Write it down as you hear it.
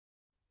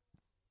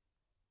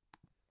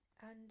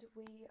And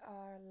we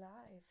are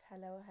live.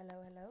 Hello,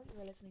 hello, hello. You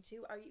are listening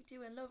to Are You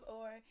Doing Love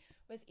Or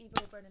with Eva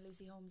O'Byrne and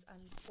Lucy Holmes,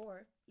 and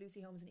or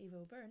Lucy Holmes and Eva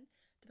O'Byrne,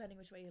 depending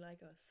which way you like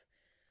us.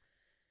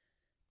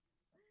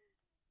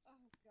 Oh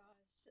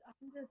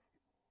gosh,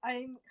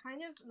 I'm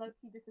kind of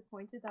low-key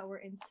disappointed that we're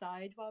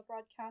inside while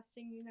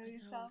broadcasting, I know,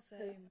 yourself,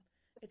 because same.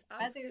 It's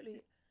weather's absolutely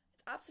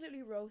it's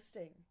absolutely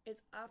roasting.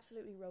 It's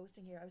absolutely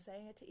roasting here. I was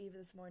saying it to Eva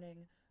this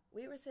morning.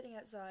 We were sitting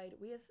outside.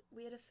 We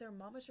had a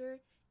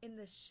thermometer in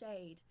the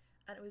shade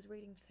and it was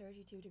reading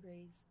 32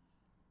 degrees.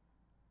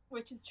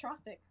 which is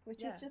tropic, which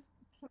is Yeah, just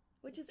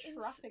which is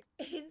tropic.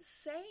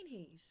 insane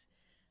heat.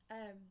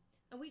 And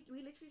we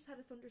literally just had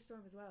a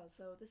thunderstorm as well.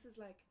 So this is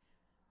like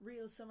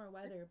real summer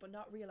weather, but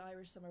not real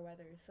Irish summer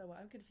weather. So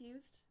I'm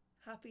confused,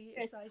 happy,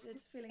 It's excited,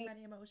 feeling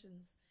many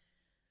emotions.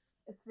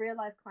 it's real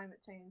life climate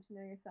change,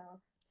 yourself.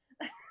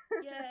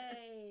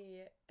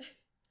 Yay!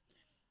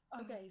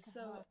 Oh Okay,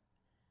 so god.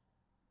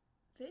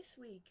 this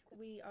week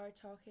we are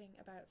talking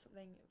about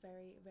something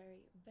very,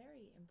 very,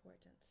 very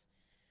important.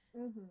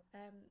 hmm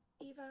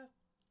Eva,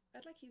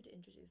 I'd like you to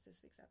introduce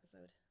this week's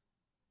episode.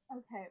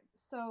 Okay,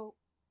 so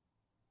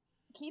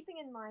keeping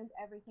in mind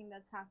everything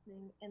that's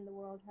happening in the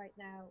world right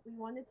now, we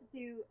wanted to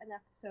do an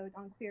episode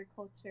on queer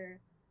culture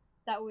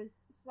that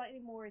was slightly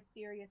more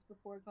serious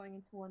before going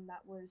into one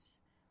that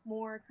was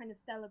more kind of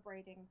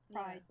celebrating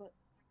Yeah, Pride. But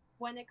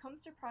when it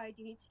comes to Pride,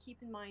 you need to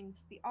keep in mind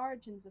the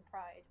origins of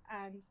Pride,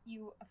 and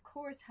you, of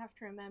course, have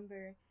to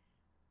remember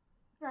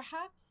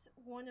perhaps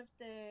one of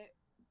the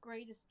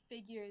greatest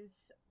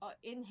figures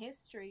in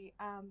history,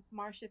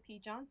 Marsha P.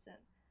 Johnson,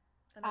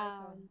 an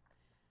icon. um,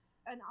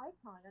 an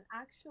icon, an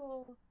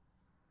actual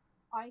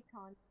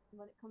icon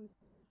when it comes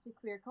to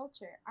queer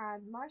culture.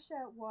 And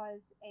Marsha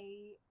was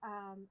a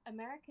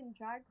American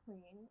drag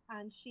queen,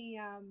 and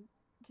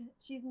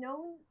she's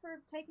known for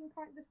taking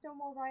part in the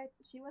Stonewall riots.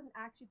 She wasn't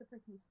actually the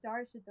person who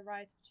started the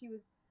riots, but she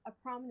was a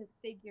prominent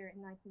figure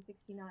in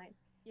 1969.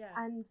 Yeah,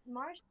 And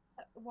Marsha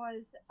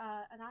was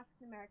an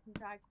African American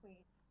drag queen,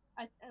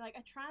 like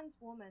a trans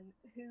woman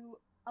who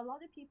a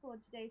lot of people in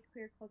today's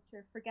queer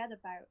culture forget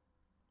about,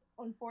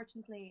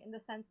 unfortunately, in the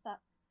sense that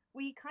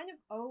we kind of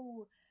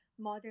owe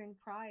modern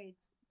pride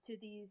to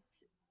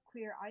these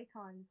queer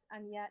icons,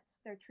 and yet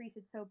they're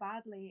treated so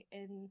badly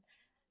in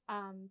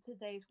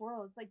today's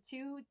world. Like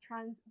two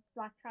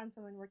black trans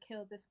women were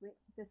killed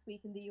this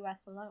week in the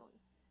U.S. alone,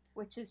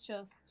 which is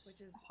just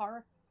which is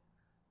horrible.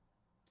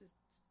 just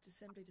just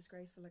simply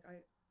disgraceful. Like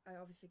I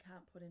obviously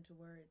can't put into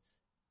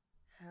words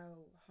how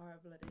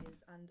horrible it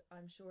is, and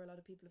I'm sure a lot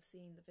of people have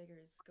seen the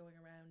figures going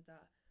around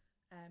that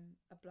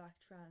a black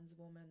trans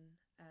woman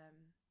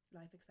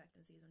life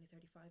expectancy is only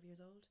 35 years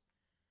old,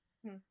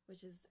 Hmm.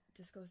 which is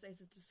disgusting.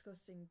 It's a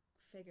disgusting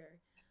figure,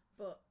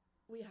 but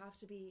we have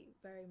to be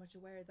very much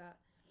aware that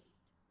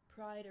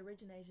pride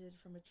originated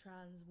from a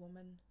trans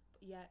woman,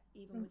 but yet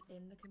even Hmm.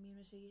 within the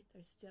community,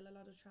 there's still a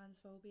lot of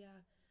transphobia.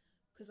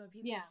 Because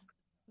Yeah,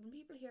 when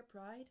people hear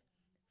pride,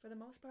 for the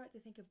most part, they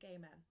think of gay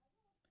men,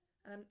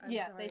 and I'm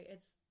yeah. sorry,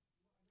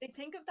 They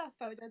think of that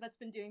photo that's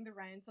been doing the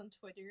rounds on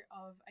Twitter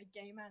of a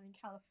gay man in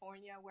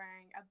California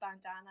wearing a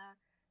bandana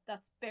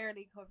that's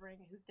barely covering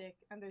his dick,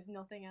 and there's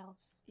nothing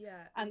else.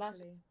 yeah, And that's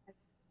literally,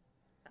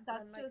 and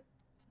that's like just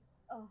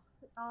oh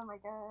oh my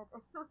god.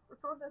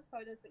 It's one of those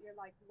photos that you're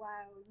like,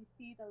 wow, you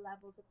see the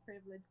levels of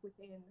privilege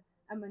within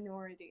a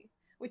minority,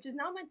 which is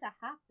not meant to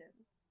happen,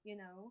 you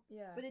know,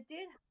 yeah, but it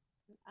did.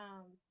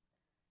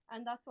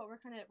 And that's what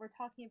we're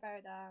talking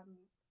about.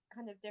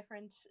 Kind of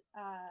different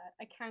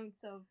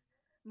accounts of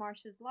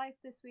Marsha's life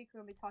this week.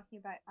 We're going to be talking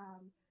about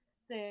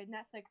the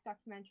Netflix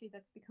documentary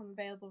that's become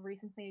available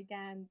recently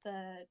again,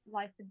 the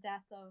life and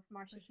death of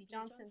Marsha Marsha P. P.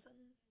 Johnson.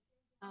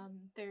 Johnson.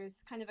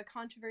 There's kind of a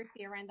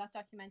controversy around that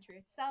documentary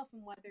itself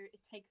and whether it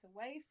takes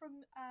away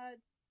from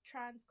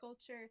trans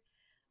culture.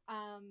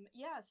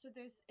 Yeah, so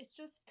it's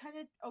just kind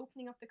of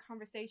opening up the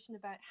conversation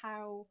about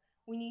how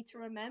we need to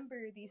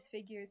remember these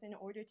figures in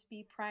order to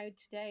be proud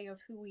today of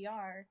who we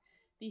are,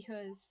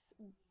 because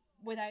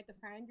without the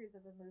founders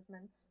of a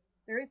movement,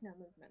 there is no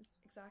movement.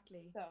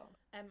 Exactly. So,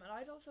 And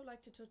I'd also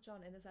like to touch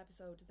on in this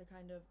episode the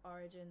kind of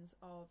origins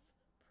of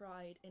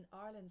pride in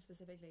Ireland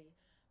specifically,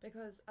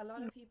 because a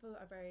lot of people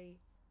are very,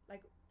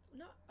 like,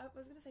 not, I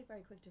was going to say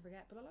very quick to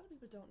forget, but a lot of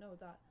people don't know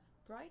that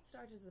pride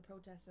started as a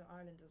protest in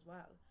Ireland as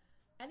well.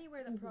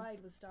 Anywhere that mm-hmm. pride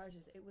was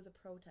started, it was a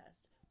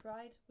protest.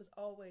 Pride was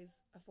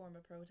always a form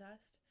of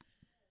protest.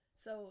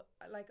 So,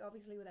 like,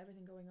 obviously, with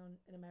everything going on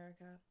in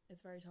America,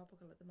 it's very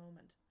topical at the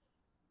moment.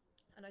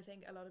 And I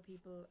think a lot of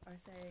people are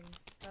saying,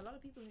 a lot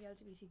of people in the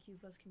LGBTQ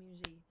plus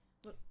community,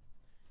 well,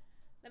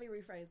 let me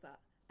rephrase that.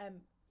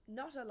 Um,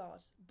 Not a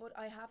lot, but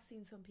I have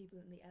seen some people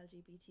in the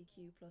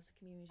LGBTQ plus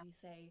community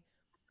say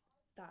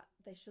that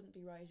they shouldn't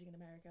be rioting in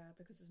America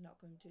because it's not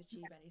going to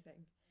achieve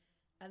anything.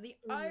 And the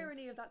Mm-hmm.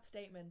 irony of that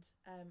statement,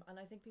 and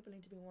I think people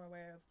need to be more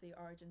aware of the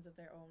origins of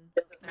their own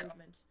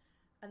movement,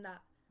 and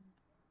that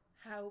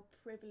how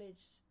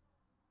privileged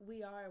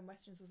we are in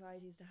Western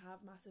societies to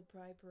have massive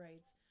pride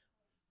parades,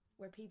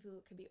 where people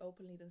can be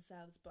openly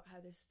themselves, but how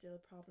there's still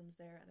problems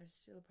there and there's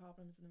still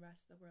problems in the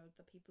rest of the world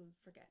that people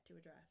forget to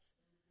address.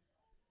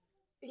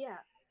 Yeah,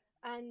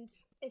 and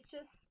it's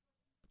just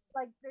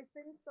like there's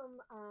been some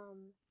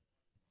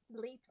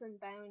leaps and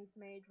bounds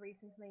made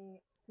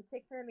recently,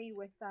 particularly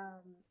with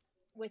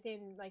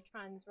within like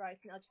trans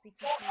rights and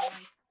LGBTQ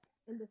rights,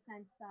 in the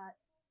sense that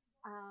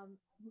um,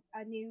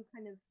 a new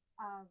kind of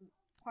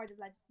part of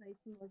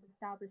legislation was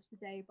established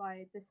today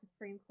by the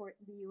Supreme Court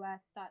in the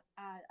US that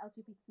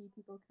LGBT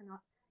people cannot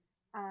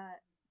uh,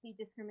 be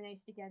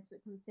discriminated against when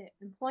it comes to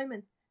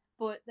employment.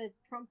 But the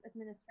Trump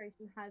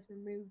administration has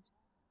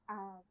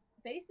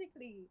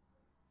basically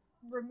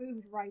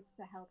removed rights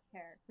to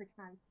healthcare for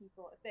trans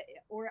people, if they,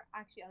 or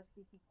actually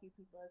LGBTQ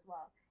people as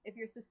well. If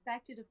you're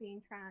suspected of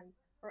being trans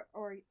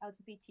or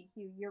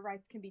LGBTQ, your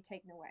rights can be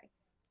taken away.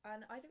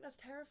 And I think that's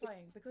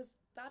terrifying because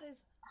that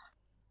is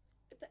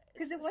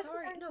Because it wasn't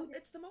sorry, no,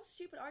 it's the most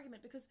stupid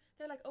argument because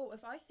they're like, oh,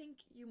 if I think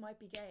you might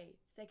be gay,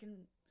 they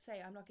can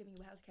say I'm not giving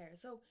you healthcare.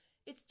 So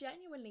it's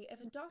genuinely,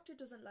 if a doctor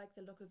doesn't like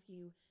the look of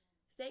you,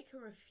 they can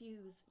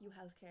refuse you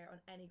healthcare on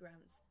any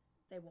grounds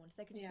they want.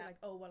 They can just be like,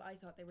 oh, well, I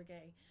thought they were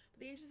gay. But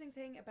the interesting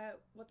thing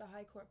about what the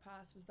High Court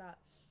passed was that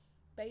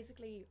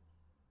basically,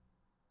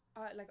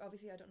 like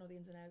obviously I don't know the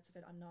ins and outs of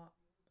it. I'm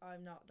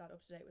not that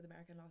up to date with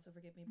American law, so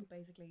forgive me. But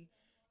basically,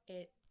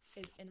 it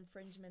is an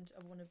infringement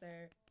of one of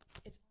their.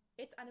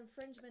 It's an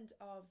infringement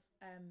of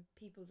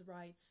people's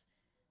rights.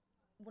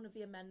 One of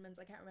the amendments,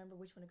 I can't remember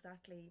which one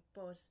exactly,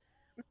 but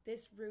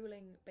this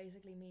ruling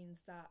basically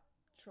means that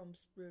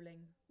Trump's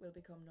ruling will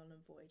become null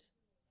and void.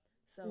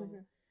 So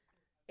Mm-hmm.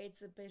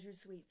 it's a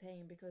bittersweet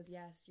thing because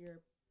yes,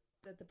 you're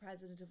that the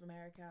president of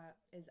America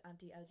is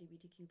anti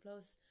LGBTQ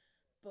plus,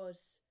 but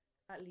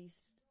at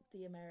least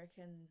the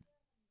American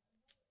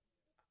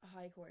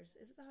High Court,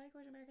 is it the High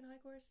Court, American High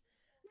Court?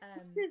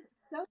 Which is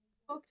so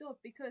fucked up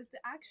because the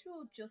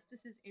actual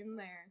justices in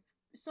there,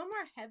 some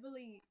are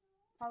heavily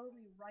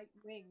probably right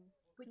wing,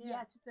 but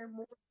Yeah, yet they're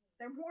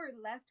more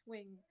left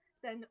wing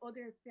than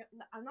other.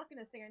 I'm not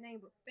gonna say her name,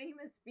 but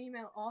famous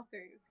female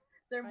authors.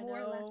 They're I more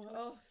left know. wing.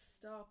 Oh,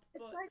 stop.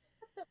 It's But like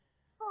what the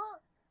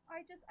fuck?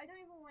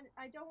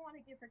 I don't want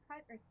to give her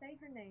credit or say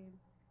her name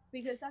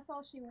because that's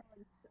all she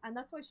wants, and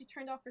that's why she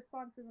turned off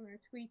responses on her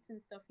tweets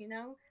and stuff.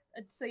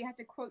 So you have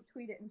to quote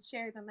tweet it and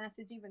share the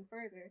message even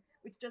further,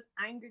 which just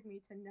angered me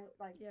to note.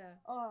 Like, yeah,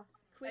 oh,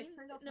 I Queen.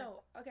 turned off my.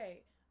 No,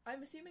 okay.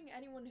 I'm assuming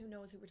anyone who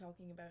knows who we're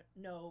talking about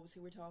knows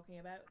who we're talking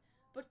about.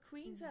 But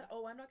Queen said, Mm-hmm.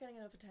 "Oh, I'm not getting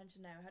enough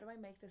attention now. How do I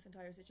make this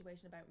entire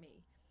situation about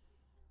me?"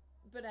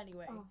 But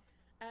anyway, Oh,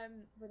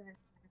 um, but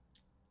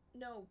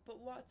no. But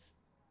what's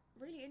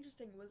really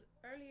interesting was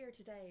earlier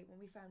today when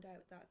we found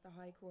out that the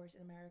High Court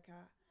in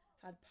America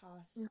had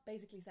passed,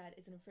 basically said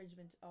it's an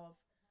infringement of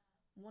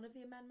one of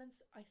the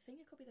amendments. I think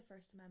it could be the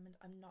First Amendment.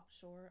 I'm not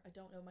sure. I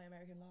don't know my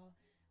American law.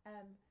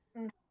 Um,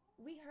 mm-hmm.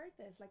 we heard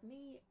this, like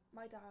me,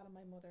 my dad, and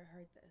my mother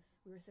heard this.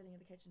 We were sitting in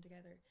the kitchen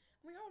together, and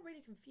we were all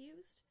really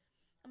confused.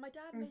 And my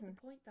dad made Mm-hmm.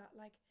 the point that,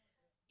 like,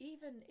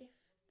 even if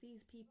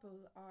these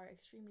people are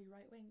extremely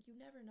right wing, you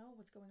never know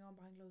what's going on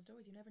behind closed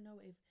doors. You never know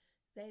if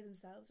they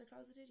themselves are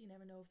closeted. You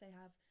never know if they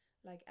have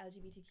like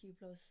LGBTQ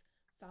plus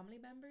family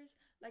members.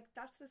 Like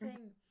that's the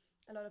thing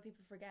a lot of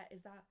people forget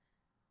is that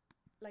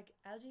like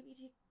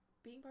LGBT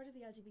being part of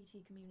the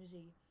LGBT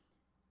community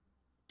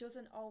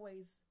doesn't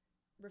always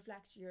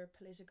reflect your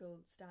political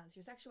stance.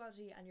 Your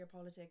sexuality and your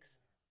politics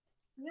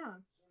Yeah,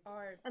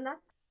 are and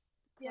that's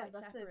yeah, quite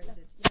that's it.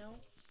 separated,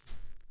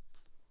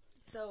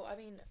 So I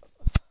mean,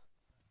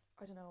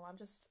 I don't know. I'm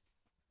just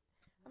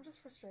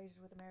frustrated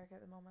with America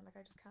at the moment. Like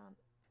I can't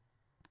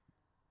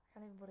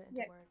even put it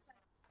into Yeah, words.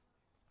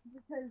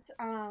 because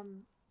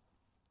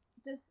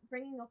just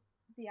bringing up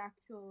the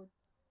actual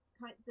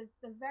the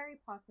very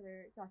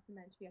popular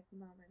documentary at the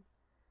moment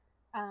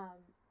um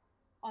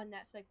on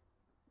Netflix.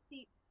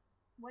 See,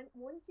 when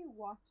once you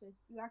watch it,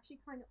 you actually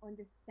kind of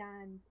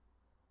understand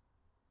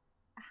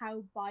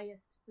how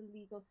biased the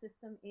legal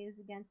system is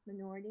against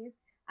minorities.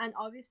 And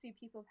obviously,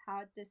 people have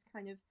had this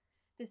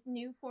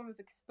new form of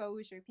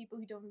exposure. People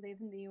who don't live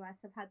in the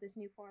US have had this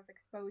new form of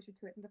exposure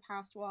to it in the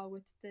past while,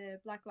 with the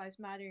Black Lives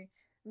Matter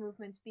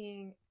movement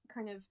being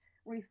kind of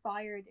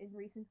refired in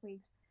recent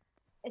weeks.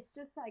 It's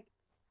just like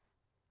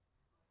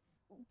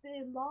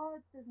the law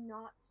does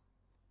not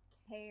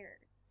care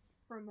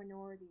for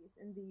minorities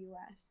in the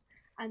US,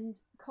 and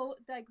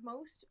like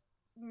most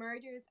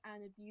murders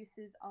and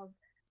abuses of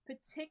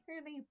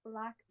particularly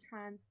black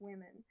trans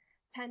women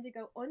tend to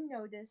go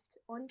unnoticed,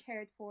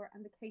 uncared for,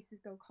 and the cases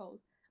go cold.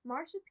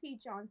 Marsha P.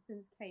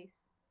 Johnson's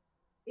case,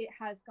 it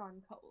has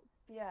gone cold.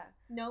 Yeah,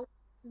 No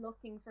one's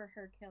looking for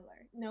her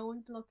killer. No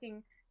one's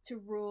looking to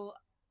rule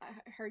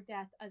her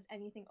death as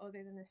anything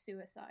other than a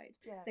suicide.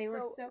 yeah. They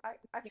were So so I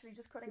actually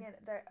just cutting in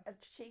there a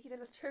cheeky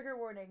little trigger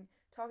warning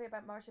talking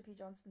about Marsha P.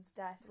 Johnston's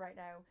death right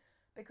now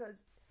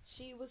because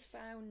she was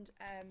found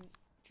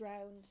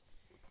drowned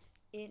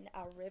in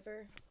a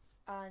river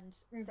and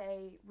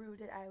they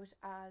ruled it out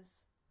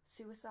as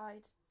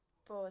suicide,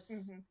 but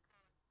mm-hmm.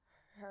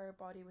 her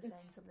body was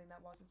saying something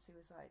that wasn't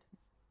suicide.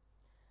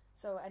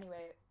 So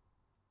anyway,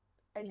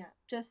 It's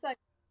just like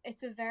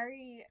it's a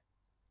very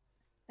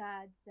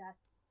sad death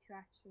to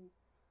actually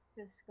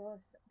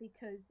discuss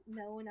because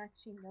no one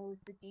actually knows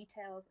the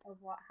details of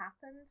what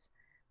happened,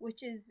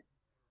 which is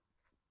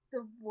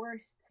the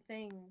worst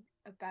thing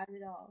about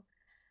it all.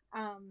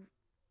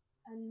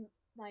 And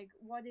like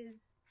what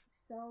is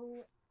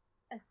so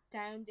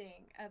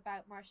astounding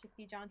about Marsha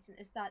P. Johnson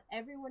is that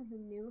everyone who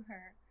knew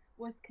her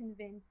was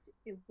convinced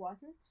it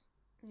wasn't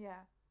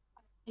yeah,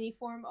 any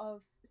form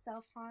of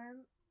self harm,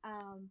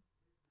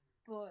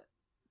 but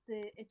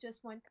it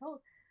just went cold.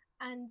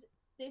 And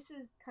this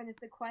is kind of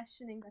the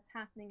questioning that's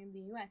happening in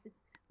the US.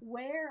 It's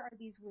where are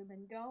these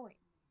women going?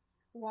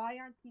 Why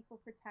aren't people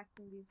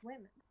protecting these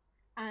women?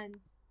 And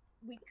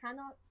we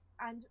cannot.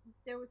 And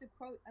there was a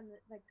quote, and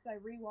like, because I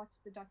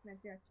rewatched the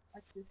documentary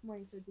actually this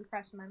morning, so it'd be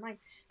fresh in my mind.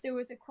 There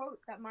was a quote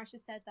that Marsha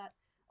said that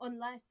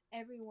unless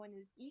everyone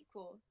is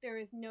equal, there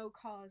is no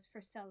cause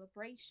for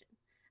celebration.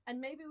 And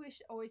maybe we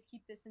should always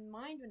keep this in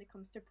mind when it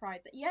comes to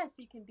pride. That yes,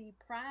 you can be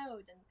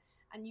proud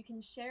and you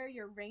can share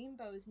your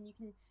rainbows and you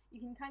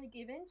can kind of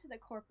give in to the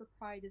corporate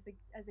pride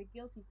as a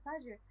guilty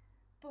pleasure,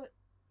 but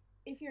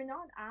if you're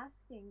not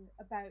asking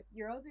about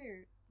your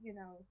other,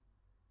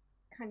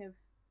 kind of,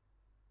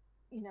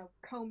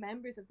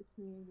 co-members of the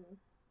community,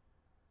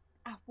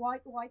 why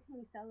can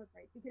we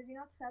celebrate? Because you're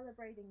not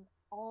celebrating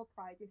all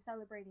pride, you're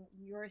celebrating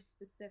your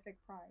specific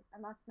pride,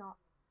 and that's not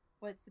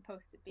what it's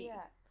supposed to be.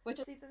 yeah. Which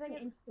See, the thing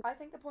is, I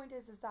think the point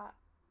is that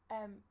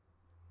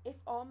if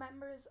all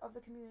members of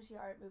the community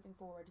aren't moving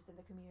forward, then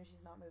the community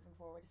is not moving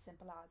forward. As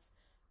simple as.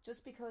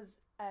 Just because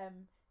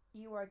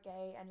you are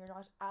gay and you're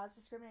not as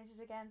discriminated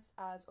against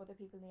as other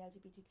people in the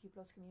LGBTQ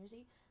plus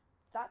community,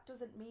 that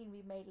doesn't mean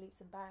we've made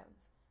leaps and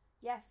bounds.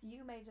 Yes,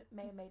 you may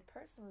have made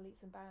personal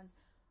leaps and bounds,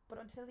 but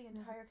until the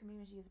entire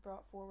community is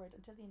brought forward,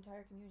 until the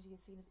entire community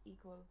is seen as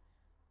equal,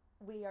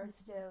 we are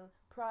still,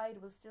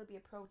 pride will still be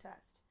a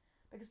protest.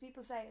 Because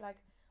people say, like,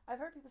 I've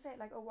heard people say,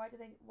 like, oh,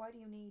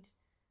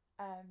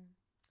 um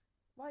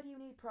why do you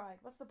need pride?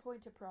 What's the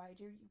point of pride?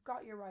 You've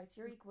got your rights,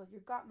 you're equal,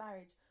 you've got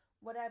marriage,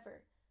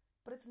 whatever.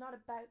 But it's not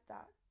about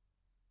that.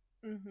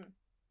 Mm-hmm.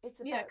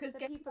 It's Yeah, about because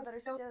the people that are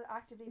still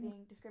actively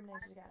being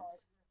discriminated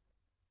against.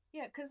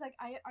 Yeah, because like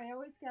I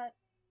always get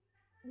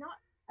not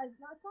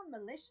not it's not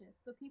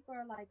malicious, but people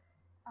are like,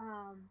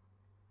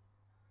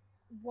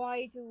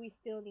 why do we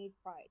still need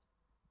pride?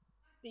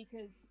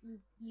 Because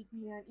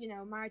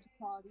marriage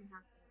equality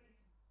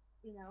happens.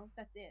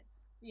 That's it.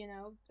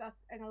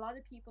 That's in a lot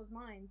of people's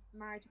minds.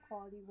 Marriage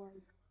equality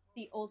was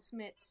the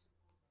ultimate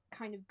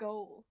kind of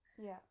goal.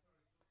 Yeah.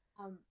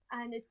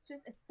 And it's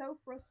so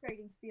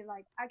frustrating to be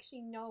like,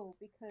 actually no,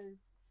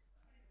 because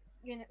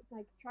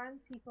like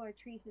trans people are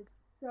treated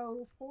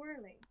so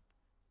poorly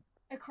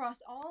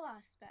across all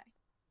aspects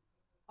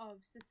of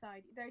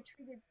society. They're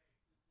treated.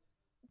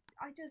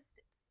 I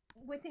just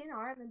within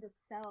Ireland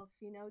itself,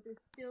 there's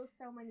still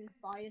so many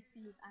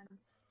biases and.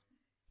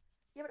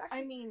 Yeah, but I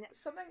actually, mean,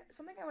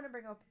 something I want to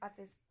bring up at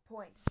this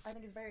point, I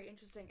think is very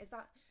interesting, is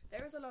that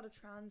there is a lot of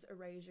trans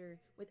erasure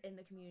within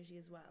the community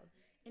as well.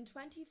 In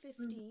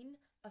 2015,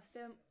 a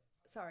film.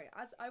 Sorry,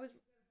 as I was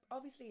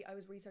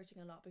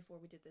researching a lot before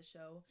we did this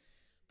show,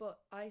 but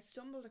I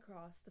stumbled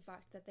across the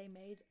fact that they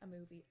made a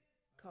movie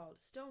called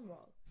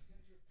Stonewall.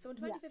 So in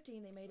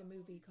 2015, they made a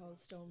movie called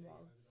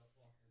Stonewall,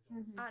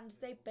 and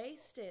they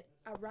based it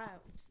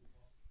around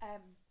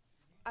um,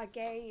 a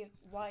gay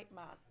white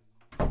man.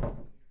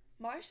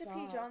 Marsha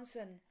P.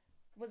 Johnson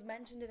was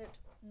mentioned in it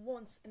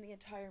once in the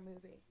entire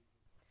movie.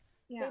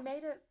 Yeah.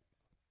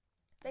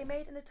 They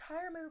made an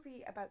entire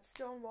movie about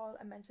Stonewall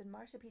and mentioned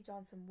Marsha P.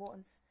 Johnson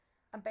once,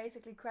 and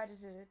basically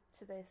credited it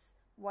to this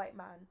white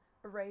man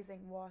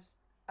erasing what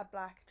a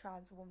black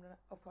trans woman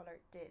of color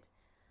did.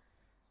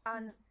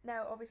 And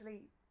now,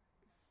 obviously,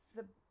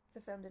 the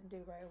the film didn't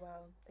do very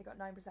well. It got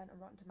 9% on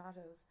Rotten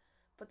Tomatoes.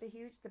 But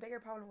the bigger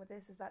problem with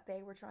this is that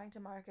they were trying to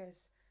market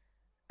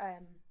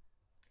um,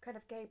 kind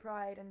of gay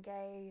pride and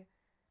gay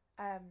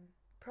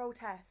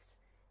protest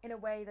in a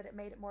way that it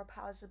made it more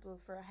palatable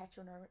for a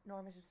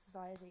heteronormative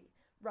society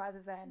rather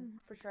than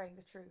portraying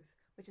the truth,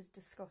 which is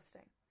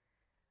disgusting.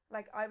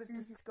 Like, I was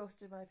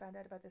disgusted when I found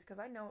out about this because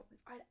I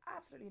had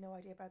absolutely no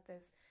idea about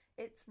this.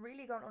 It's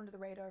really gone under the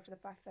radar for the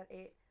fact that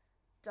it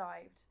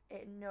dived.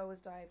 It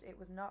nosedived. It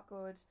was not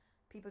good.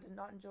 People did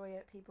not enjoy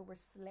it. People were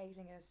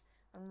slating it,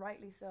 and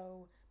rightly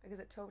so, because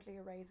it totally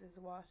erases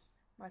what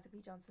Martha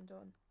P. Johnson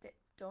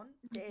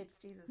did.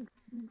 Jesus.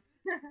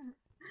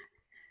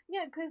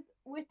 Yeah, because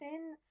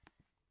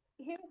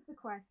here's the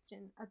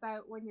question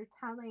about when you're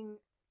telling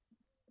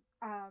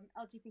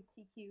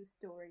LGBTQ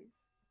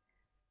stories.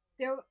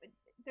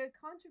 The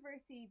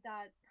controversy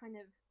that kind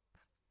of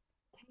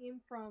came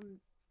from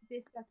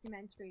this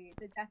documentary,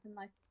 The Death and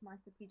Life of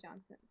Marsha P.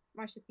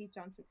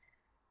 Johnson.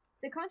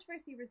 The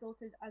controversy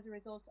resulted as a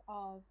result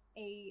of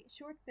a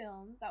short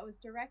film that was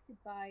directed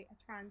by a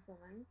trans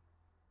woman.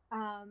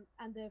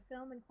 And the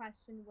film in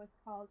question was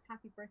called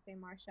Happy Birthday,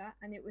 Marsha,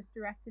 and it was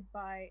directed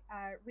by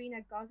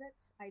Rena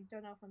Gossett. I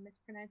don't know if I'm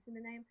mispronouncing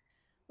the name.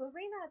 But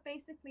Rena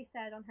basically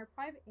said on her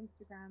private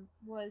Instagram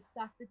was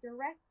that the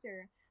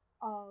director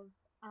of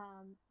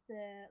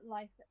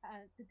the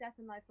death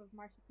and life of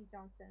Marsha P.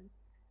 Johnson,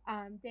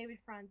 David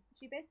France,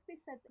 she basically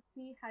said that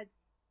he had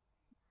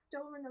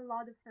stolen a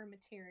lot of her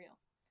material.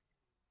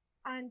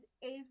 And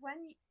it is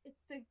when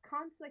it's the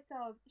conflict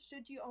of,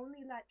 should you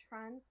only let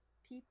trans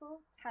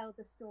people tell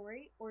the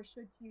story, or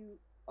should you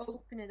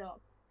open it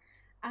up?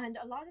 And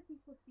a lot of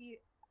people see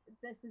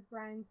this as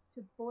grounds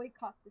to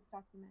boycott this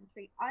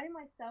documentary. I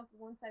myself,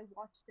 once I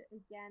watched it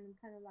again and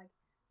kind of like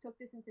took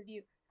this into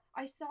view,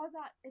 I saw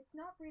that it's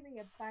not really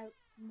about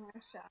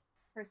Marsha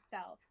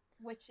herself,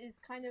 which is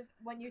kind of,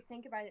 when you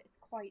think about it, it's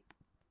quite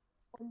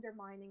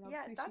undermining of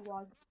Yeah, who she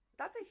was.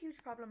 that's a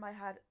huge problem I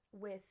had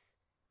with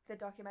the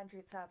documentary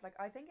itself. Like,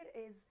 I think it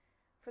is,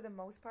 for the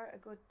most part, a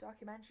good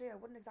documentary. I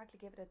wouldn't exactly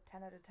give it a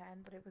 10 out of 10,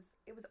 but it was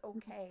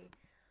okay.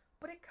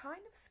 But it kind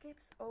of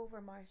skips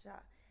over Marsha.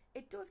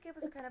 It does give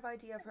us a kind of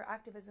idea of her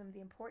activism, the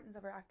importance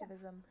of her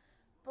activism,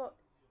 but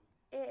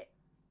it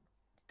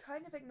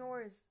kind of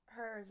ignores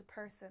her as a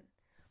person.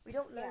 We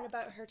don't learn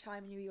about her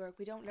time in New York.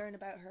 We don't learn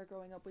about her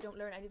growing up. We don't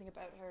learn anything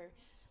about her.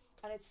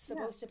 And it's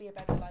supposed to be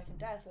about the life and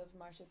death of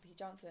Marsha P.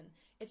 Johnson.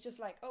 It's just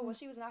like, oh, well,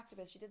 she was an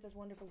activist. She did this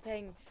wonderful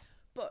thing.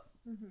 But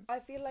I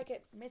feel like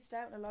it missed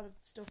out on a lot of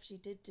stuff she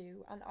did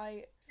do. And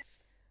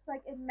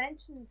like, it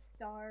mentions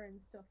Star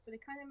and stuff, but it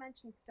kind of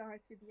mentions Star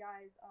through the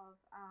eyes of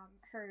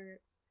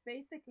her,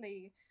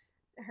 basically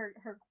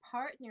her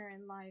partner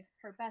in life,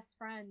 her best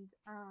friend,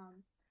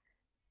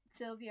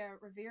 Sylvia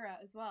Rivera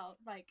as well,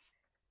 like,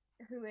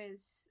 who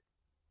is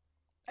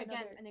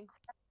again an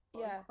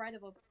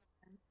incredible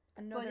person.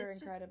 Another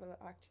incredible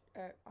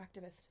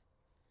activist.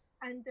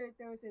 And there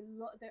was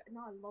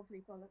not a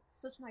lovely, but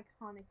such an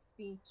iconic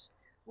speech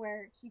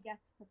where she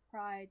gets her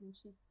pride, and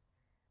she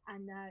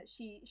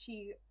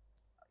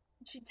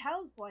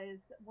tells what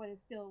is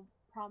still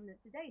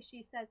prominent today.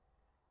 She says,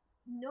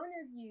 none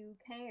of you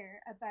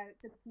care about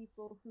the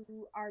people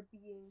who are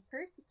being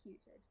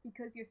persecuted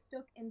because you're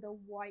stuck in the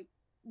white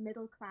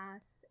middle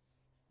class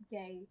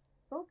gay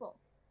bubble,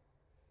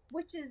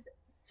 which is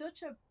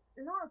such a,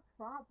 not a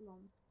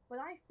problem, but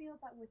I feel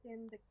that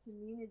within the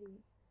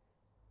community,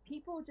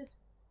 people just,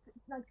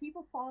 like,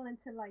 people fall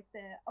into like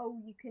the,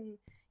 oh, you can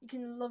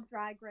love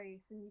Drag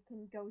Race and you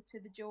can go to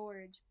the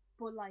George,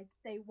 but like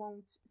they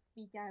won't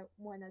speak out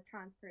when a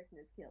trans person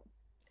is killed.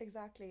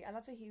 Exactly, and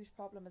that's a huge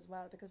problem as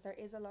well, because there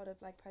is a lot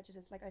of like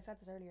prejudice. Like I said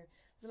this earlier,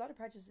 there's a lot of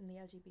prejudice in the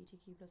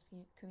LGBTQ plus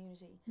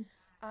community,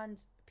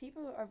 and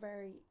people are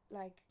very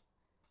like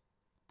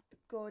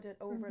good at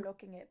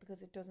overlooking it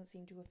because it doesn't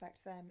seem to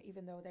affect them,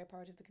 even though they're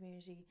part of the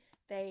community.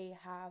 They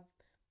have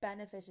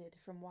benefited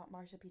from what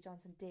Marsha P.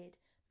 Johnson did.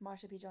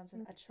 Marsha P.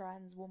 Johnson, a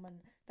trans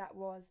woman that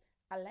was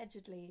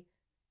allegedly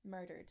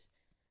murdered.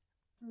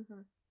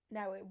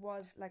 Now, it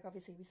was, like,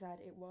 obviously we said,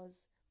 it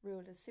was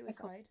ruled as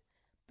suicide,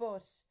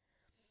 but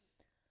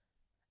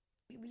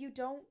you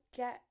don't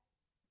get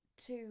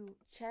to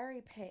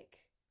cherry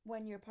pick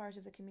when you're part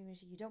of the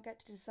community. You don't get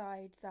to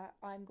decide that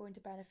I'm going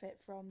to benefit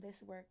from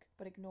this work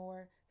but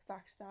ignore the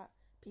fact that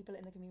people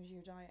in the community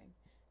are dying.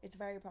 It's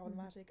very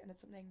problematic, and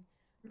it's something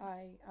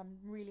I am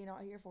really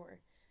not here for.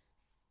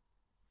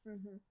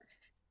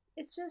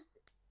 It's just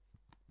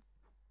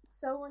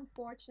so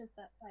unfortunate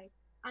that, like,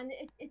 and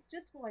it's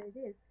just what it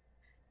is.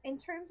 In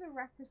terms of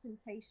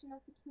representation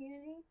of the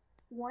community,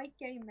 white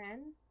gay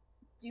men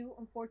do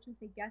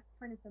unfortunately get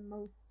kind of the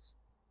most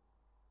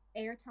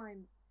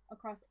airtime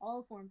across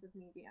all forms of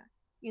media.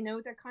 You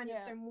know, they're kind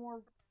of, they're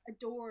more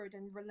adored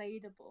and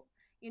relatable.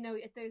 You know,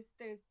 there's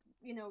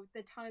you know,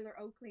 the Tyler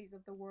Oakleys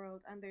of the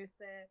world, and there's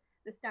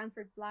the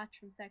Stanford Blatch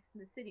from Sex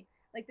and the City.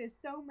 Like, there's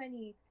so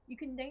many, you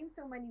can name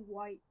so many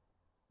white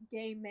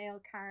gay male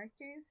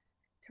characters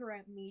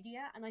throughout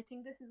media, and I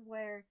think this is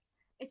where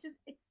it's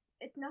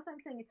not that I'm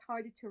saying it's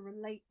harder to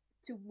relate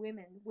to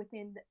women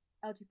within the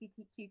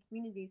LGBTQ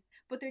communities,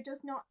 but they're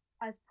just not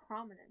as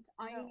prominent.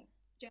 No. I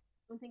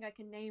don't think I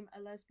can name a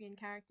lesbian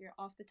character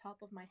off the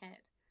top of my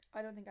head.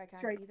 I don't think I can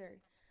either.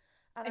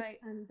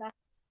 And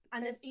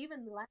there's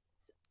even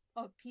less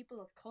of people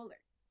of color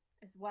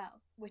as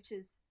well, which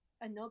is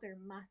another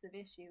massive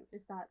issue,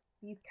 is that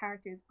these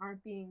characters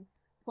aren't being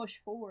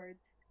pushed forward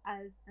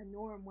as a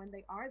norm when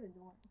they are the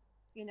norm.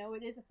 You know,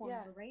 it is a form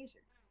of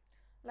erasure.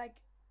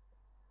 Like,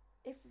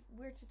 if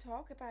we're to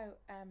talk about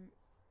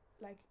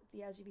like the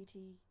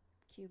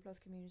LGBTQ plus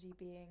community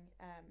being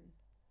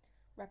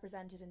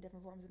represented in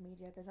different forms of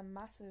media, there's a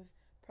massive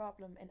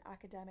problem in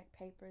academic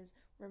papers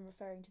when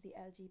referring to the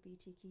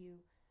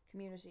LGBTQ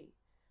community.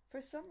 For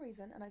some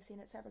reason, and I've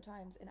seen it several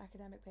times in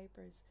academic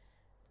papers,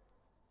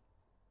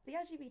 the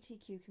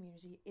LGBTQ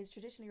community is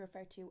traditionally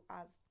referred to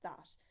as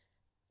that.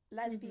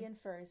 Lesbian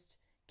first,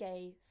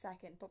 gay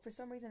second. But for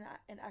some reason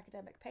in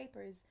academic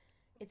papers,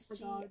 it's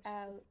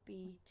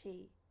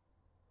GLBT.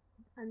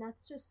 And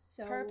that's just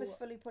so...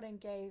 purposefully putting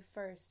gay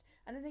first.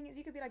 And the thing is,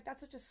 you could be like,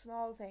 that's such a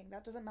small thing.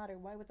 That doesn't matter.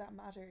 Why would that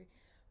matter?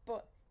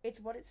 But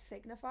it's what it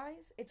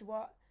signifies. It's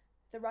what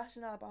the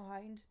rationale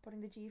behind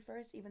putting the G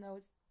first, even though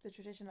it's the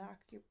traditional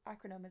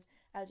acronym is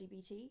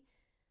LGBT.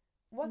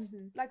 What's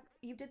like,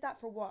 you did that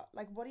for what?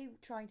 Like, what are you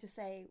trying to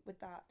say with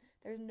that?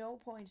 There's no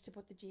point to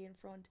put the G in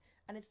front,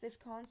 and it's this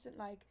constant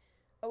like,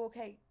 oh,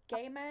 okay,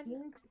 gay men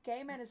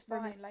is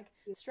fine. Like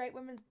straight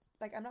women,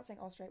 like I'm not saying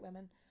all straight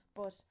women,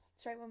 but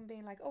straight women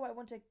being like, oh, I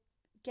want a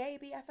gay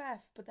BFF,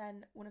 but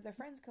then one of their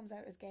friends comes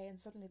out as gay and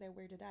suddenly they're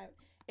weirded out.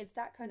 It's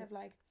that kind of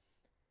like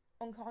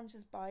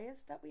unconscious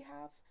bias that we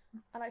have,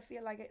 and I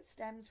feel like it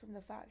stems from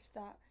the fact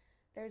that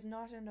there's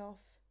not enough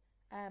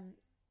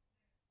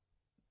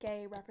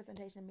gay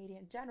representation in media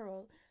in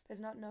general. There's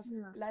not enough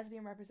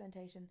lesbian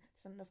representation,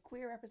 there's not enough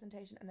queer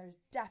representation, and there's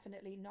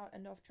definitely not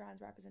enough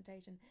trans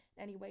representation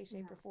in any way,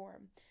 shape or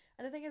form.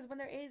 And the thing is, when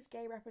there is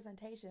gay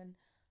representation,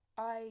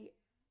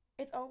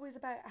 it's always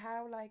about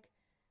how like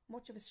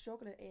much of a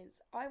struggle it is.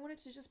 I want it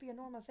to just be a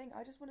normal thing.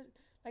 I just want it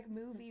like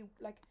movie,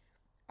 like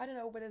I don't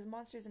know, where there's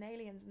monsters and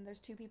aliens and there's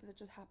two people that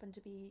just happen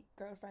to be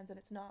girlfriends and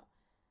it's not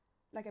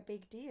like a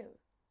big deal.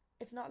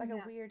 It's not like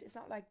a weird, it's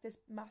not like this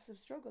massive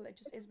struggle. It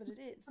just is what it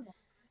is.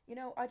 You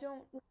know, I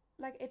don't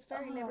like, it's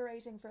very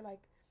liberating for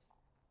like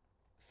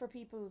for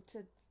people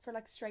to, for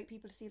like straight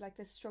people to see like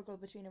this struggle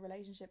between a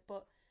relationship,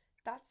 but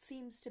that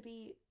seems to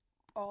be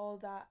all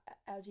that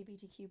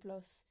LGBTQ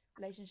plus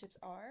relationships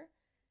are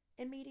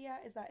in media,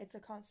 is that it's a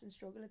constant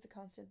struggle, it's a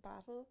constant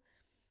battle.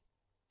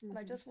 And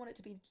I just want it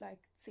to be like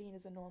seen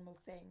as a normal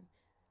thing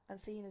and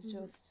seen as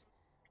just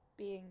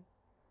being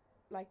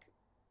like,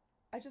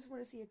 I just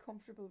want to see a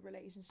comfortable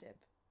relationship,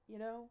 you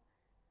know?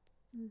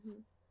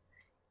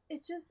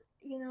 It's just,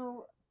 you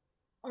know,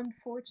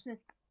 unfortunate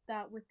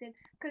that within,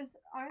 because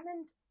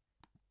Ireland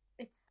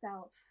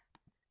itself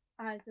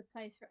as a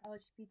place for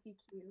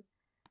LGBTQ,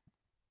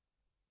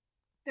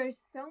 there's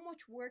so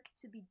much work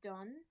to be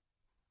done,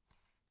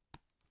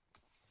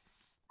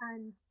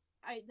 and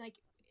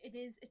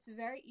it's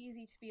very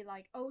easy to be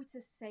like, oh, it's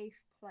a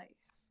safe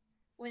place,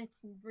 when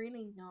it's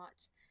really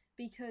not.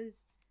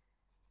 Because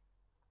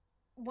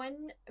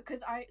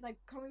I like,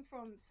 coming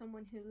from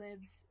someone who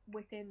lives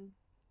within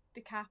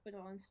the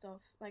capital and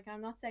stuff, like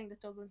I'm not saying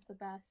that Dublin's the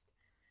best,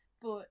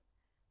 but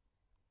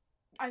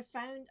I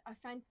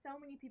found so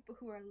many people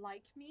who are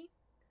like me,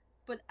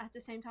 but at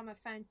the same time I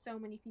found so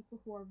many people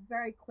who are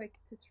very quick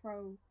to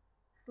throw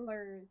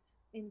slurs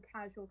in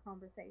casual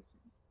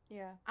conversation.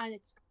 Yeah. And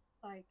it's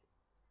like,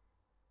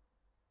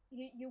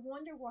 you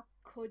wonder what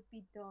could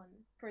be done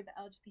for the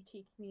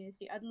LGBT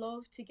community. I'd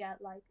love to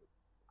get like,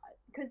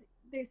 because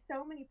there's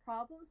so many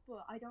problems,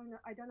 but I don't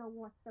know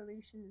what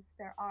solutions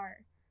there are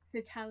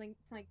to telling,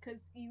 like,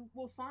 because you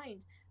will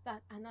find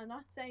that, and I'm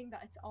not saying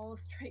that it's all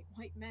straight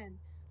white men,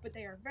 but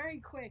they are very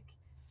quick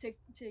to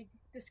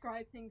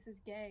describe things as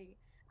gay,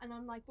 and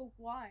I'm like, but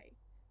why?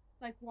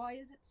 Like, why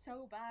is it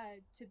so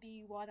bad to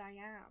be what I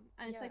am?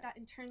 And it's like that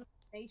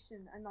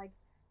internalization and like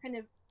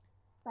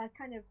that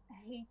kind of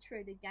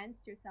hatred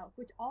against yourself,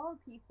 which all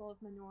people of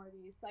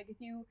minorities, like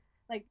if you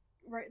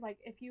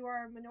if you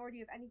are a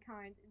minority of any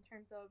kind, in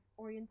terms of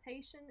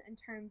orientation, in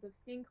terms of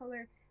skin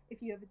color,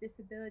 if you have a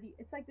disability,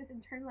 it's like this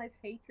internalized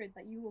hatred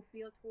that you will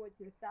feel towards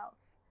yourself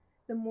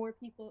the more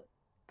people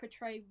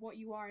portray what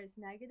you are as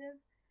negative.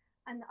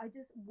 And I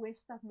just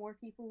wish that more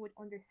people would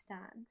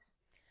understand.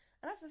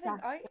 And that's the thing.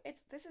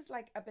 This is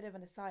like a bit of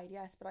an aside,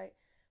 yes,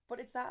 but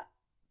it's that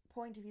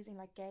point of using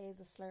like gay as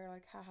a slur,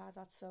 like haha,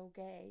 that's so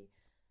gay.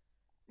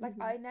 Like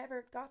I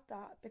never got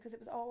that, because it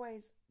was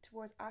always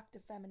towards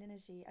active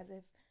femininity, as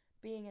if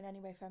being in any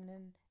way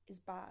feminine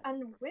is bad.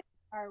 And women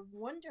are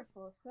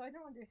wonderful, so I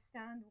don't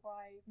understand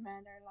why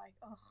men are like,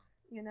 oh,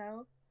 you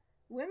know,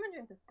 women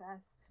are the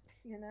best,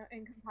 you know,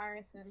 in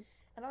comparison.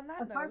 And on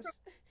that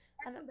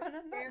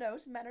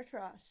note, men are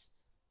trash.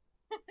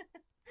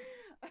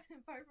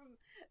 Apart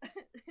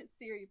from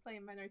Siri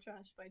playing Men Are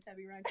Trash by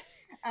Tabby Rex.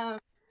 Do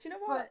you know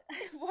what?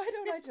 Why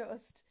don't I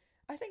just...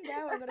 I think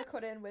now I'm going to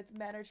cut in with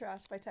Men Are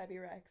Trash by Tabby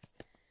Rex.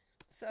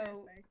 So...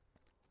 Perfect.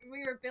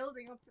 We were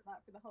building up to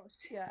that for the whole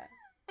show. Yeah.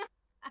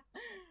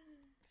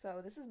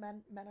 So this is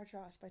Men Are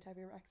Trash by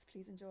Tabby Rex.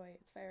 Please enjoy.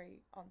 It's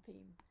very on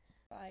theme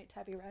by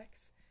Tabby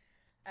Rex.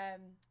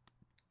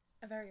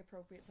 A very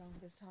appropriate song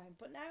this time.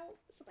 But now,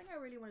 something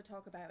I really want to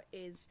talk about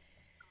is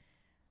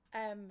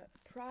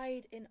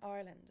Pride in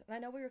Ireland. And I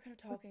know we were kind of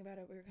talking about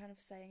it, we were kind of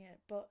saying it,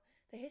 but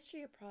the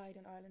history of Pride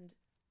in Ireland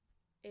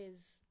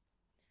is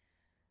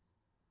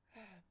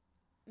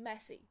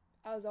messy,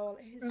 as all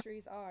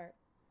histories are.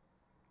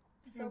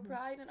 So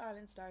Pride in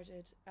Ireland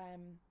started,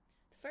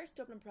 the first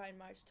Dublin Pride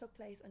March took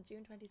place on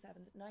June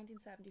 27th,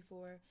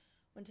 1974,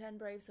 when 10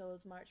 brave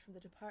souls marched from the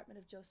Department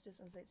of Justice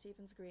on St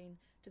Stephen's Green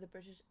to the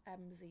British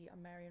Embassy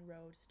on Marion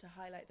Road to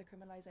highlight the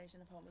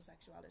criminalisation of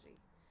homosexuality.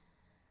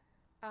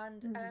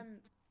 And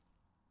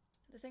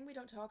the thing we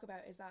don't talk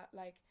about is that,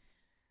 like,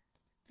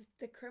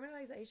 the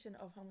criminalisation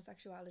of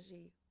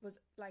homosexuality was,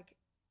 like,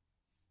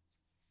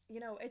 you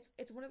know,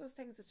 it's one of those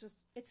things that's just,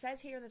 it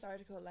says here in this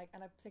article, like,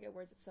 and I think it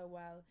words it so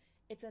well,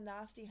 it's a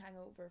nasty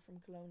hangover from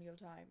colonial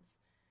times.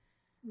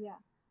 Yeah.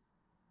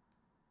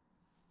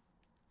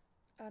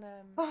 And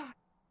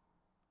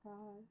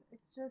God,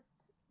 it's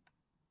just,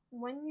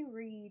 when you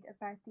read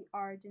about the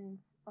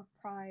origins of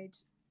Pride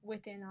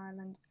within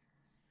Ireland,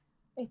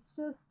 it's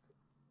just,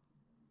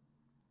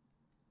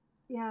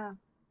 yeah,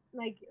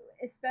 like,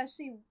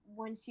 especially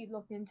once you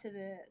look into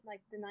the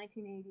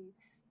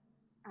 1980s,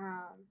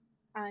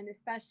 and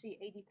especially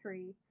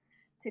 83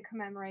 to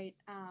commemorate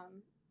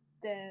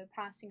the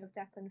passing of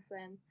Declan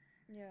Flynn.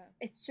 Yeah.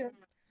 It's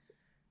just,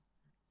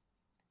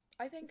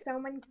 I think, so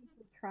many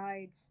people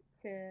tried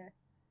to,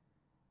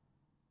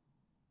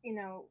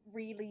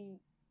 really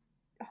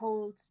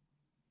hold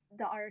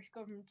the Irish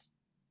government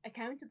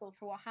accountable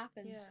for what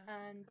happened, yeah.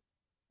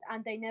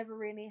 and they never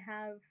really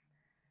have.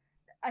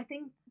 I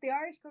think the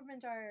Irish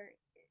government are,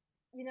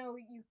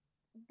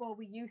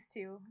 we used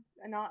to,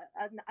 and not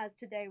as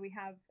today we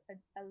have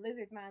a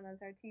lizard man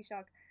as our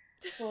Taoiseach,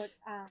 but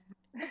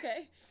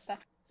Okay. that's what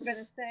I'm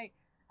gonna say.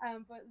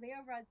 But Leo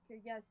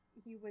Varadkar, yes,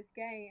 he was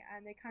gay,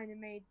 and it kind of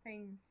made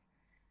things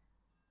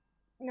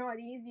not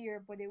easier,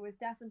 but it was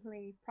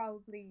definitely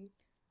probably,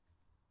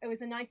 it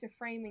was a nicer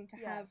framing to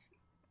Yeah. have.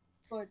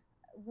 But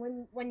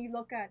when you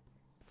look at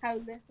how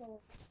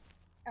little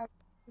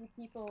LGBT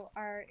people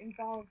are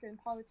involved in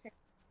politics,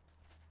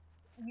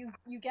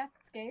 you get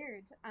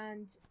scared.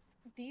 And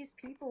these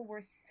people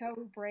were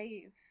so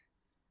brave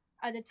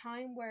at a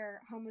time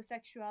where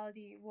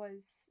homosexuality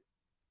was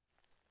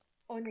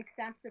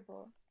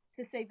unacceptable,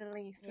 to say the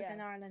least, Yeah.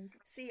 within Ireland.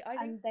 See, I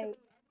think And they,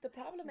 the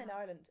problem in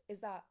Ireland is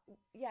that,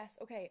 yes,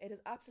 okay, it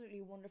is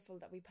absolutely wonderful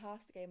that we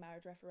passed the gay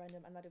marriage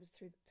referendum and that it was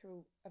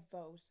through a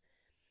vote.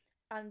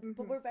 And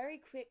but mm-hmm, we're very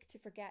quick to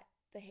forget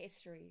the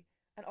history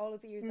and all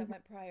of the years that mm-hmm,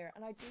 went prior.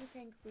 And I do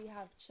think we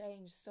have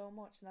changed so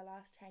much in the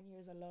last 10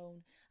 years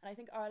alone. And I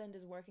think Ireland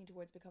is working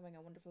towards becoming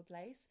a wonderful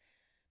place.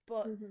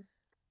 But mm-hmm,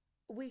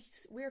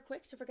 we're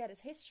quick to forget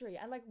its history,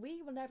 and like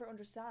we will never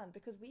understand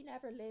because we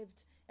never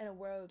lived in a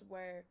world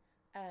where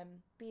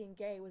being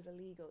gay was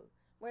illegal,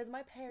 whereas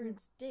my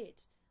parents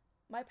did.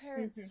 My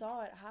parents mm-hmm,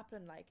 saw it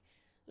happen.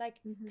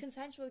 Like mm-hmm,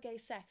 consensual gay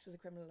sex was a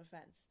criminal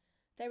offense.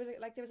 There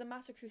was a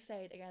massive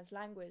crusade against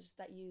language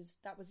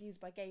that was used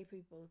by gay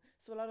people,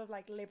 so a lot of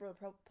like liberal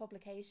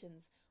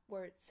publications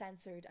were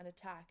censored and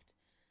attacked.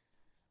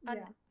 And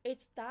yeah,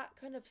 it's that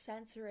kind of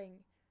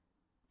censoring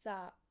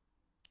that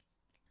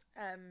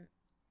um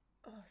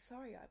oh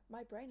sorry,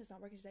 my brain is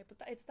not working today,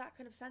 but it's that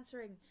kind of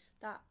censoring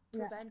that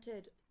yeah,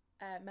 prevented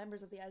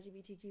members of the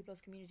LGBTQ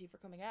plus community for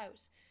coming out.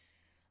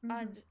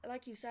 mm-hmm, And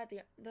like you said,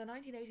 the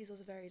 1980s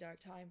was a very dark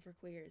time for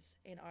queers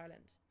in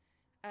Ireland,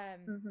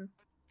 um, mm-hmm,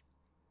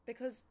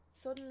 because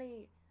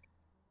suddenly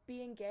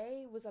being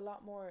gay was a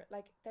lot more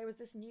like there was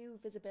this new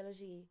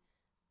visibility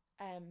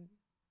um,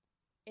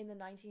 in the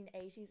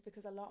 1980s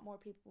because a lot more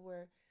people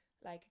were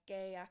like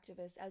gay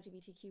activists,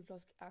 LGBTQ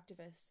plus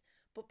activists,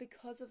 but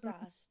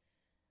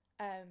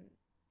um,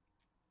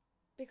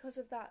 because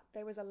of that,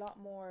 there was a lot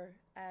more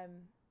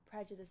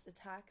prejudiced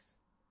attacks.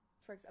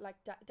 For example,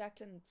 like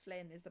Declan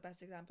Flynn is the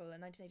best example.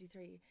 In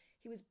 1983,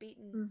 he was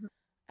beaten mm-hmm,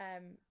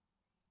 um,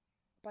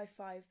 by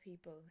 5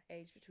 people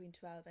aged between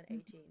 12 and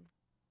 18.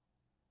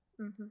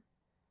 mm-hmm,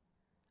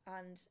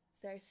 And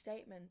their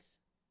statement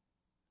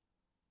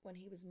when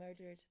he was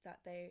murdered that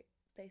they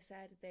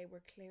said they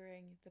were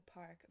clearing the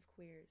park of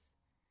queers,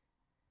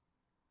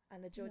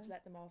 and the judge yeah,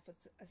 let them off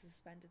with a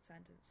suspended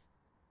sentence.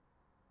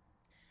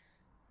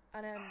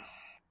 And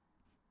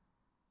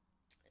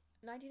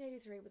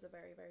 1983 was a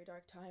very, very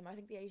dark time. I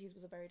think the 80s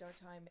was a very dark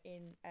time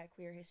in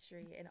queer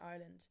history in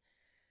Ireland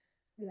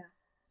yeah,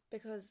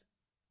 because,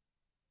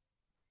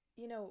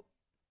 you know,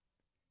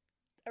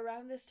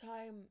 around this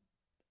time,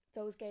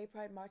 those gay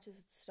pride marches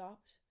had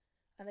stopped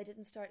and they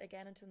didn't start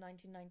again until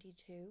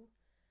 1992.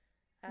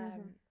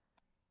 mm-hmm, Um,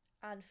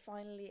 and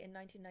finally, in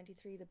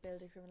 1993, the bill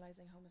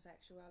decriminalising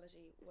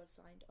homosexuality was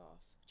signed off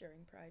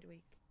during Pride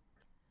Week.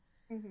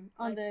 mm-hmm,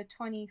 on Like, the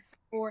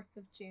 24th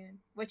of June,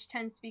 which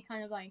tends to be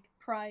kind of like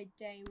Pride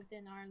Day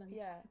within Ireland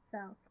yeah,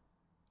 itself.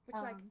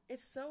 which, like,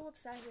 is so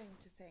upsetting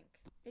to think.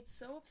 It's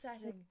so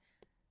upsetting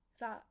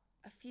that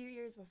a few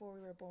years before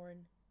we were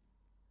born,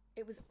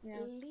 it was Yeah,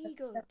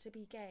 illegal to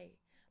be gay.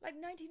 Like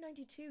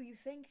 1992, you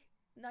think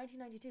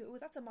 1992, oh,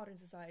 that's a modern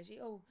society.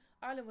 Oh,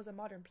 Ireland was a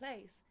modern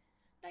place.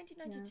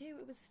 yeah, 1992,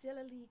 it was still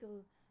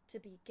illegal to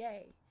be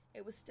gay.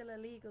 It was still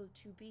illegal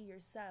to be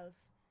yourself.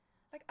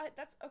 Like,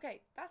 that's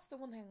okay. That's the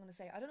one thing I'm going to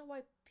say. I don't know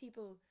why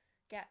people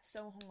get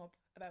so hung up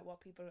about what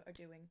people are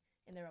doing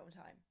in their own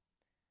time.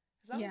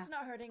 As long as yeah. it's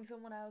not hurting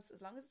someone else,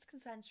 as long as it's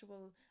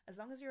consensual, as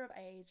long as you're of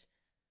age,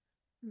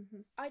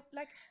 Mm-hmm. I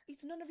like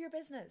it's none of your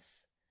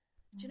business.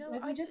 Do you know?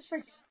 Like, we just It's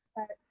forget just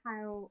about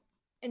how,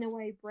 in a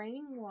way,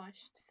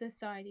 brainwashed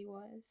society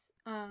was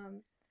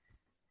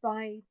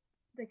by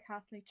the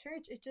Catholic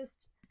Church. It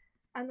just,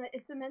 and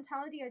it's a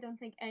mentality I don't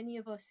think any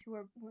of us who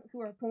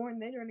are born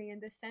literally in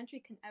this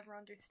century can ever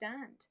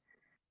understand.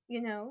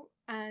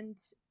 And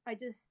I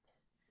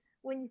just,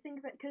 when you think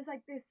about, because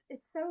like this,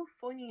 it's so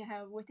funny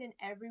how within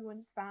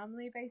everyone's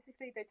family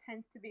basically there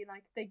tends to be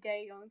like the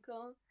gay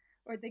uncle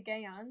or the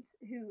gay aunt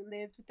who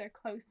lived with their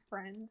close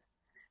friend,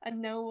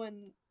 and no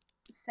one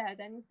said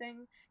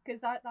anything,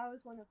 because that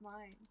was one of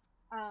mine.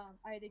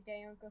 I had a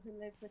gay uncle who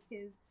lived with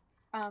his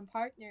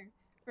partner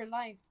for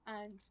life,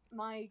 and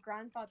my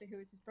grandfather, who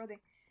was his brother,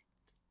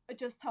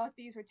 just thought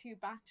these were two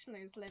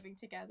bachelors living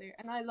together.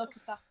 And I look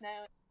at that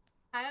now,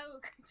 How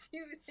could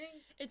you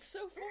think? It's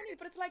so funny,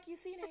 but it's like you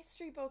see in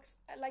history books,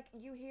 like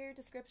you hear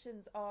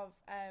descriptions of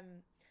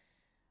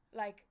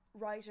like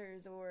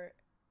writers or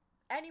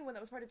anyone that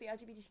was part of the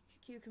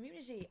LGBTQ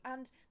community,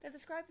 and they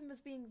describe them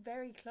as being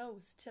very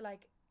close to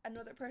like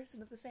another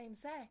person of the same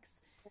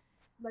sex.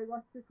 Like,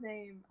 what's his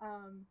name?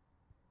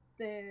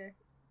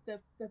 The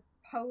the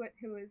poet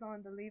who was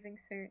on the Leaving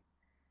Cert,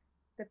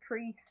 the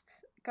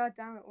priest. God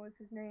damn it, what was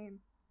his name?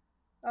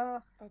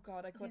 Oh, Oh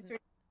God, he's really,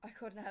 I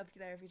couldn't help you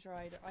there if you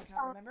tried. I can't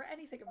uh, remember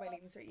anything of my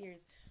Leaving Cert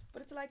years,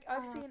 but it's like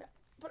I've seen.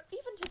 But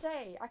even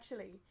today,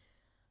 actually,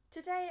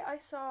 today I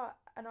saw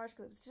an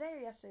article. It was today or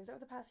yesterday. It was over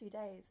the past few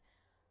days.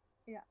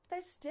 yeah,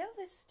 There's still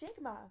this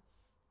stigma,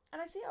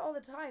 and I see it all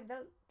the time.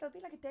 There'll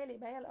be like a Daily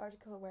Mail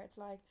article where it's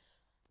like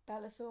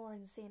Bella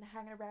Thorne seen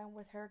hanging around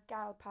with her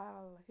gal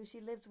pal, who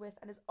she lives with,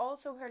 and is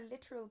also her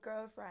literal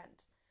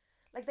girlfriend.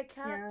 Like they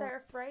can't. yeah, They're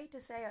afraid to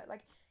say it.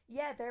 Like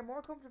yeah, they're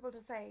more comfortable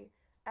to say,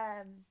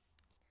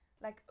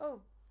 like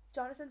oh,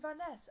 Jonathan Van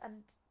Ness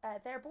and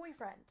their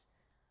boyfriend,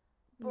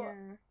 but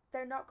yeah.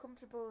 they're not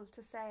comfortable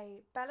to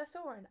say Bella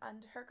Thorne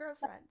and her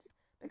girlfriend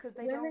because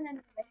they don't. Women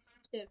in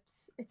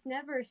relationships, it's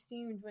never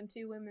assumed when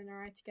two women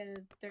are out together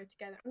they're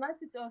together,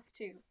 unless it's us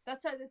two.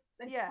 That's how this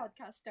Yeah,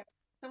 podcast started.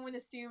 Someone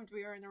assumed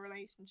we were in a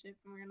relationship,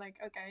 and we were like,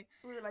 okay.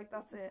 we were like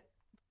that's it,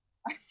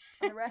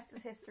 and the rest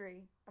is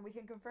history, and we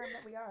can confirm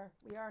that we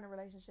are in a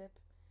relationship.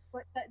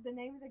 But the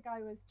name of the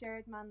guy was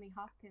Jared Manley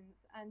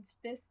Hopkins, and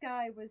this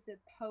guy was a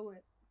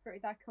poet for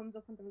that comes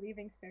up on the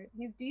Leaving Cert.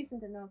 He's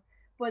decent enough,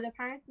 but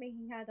apparently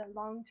he had a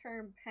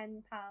long-term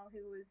pen pal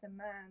who was a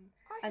man,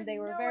 I and had they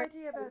were no very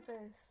idea about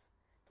this.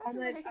 That's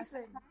and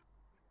amazing.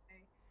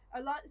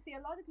 a lot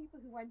of people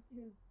who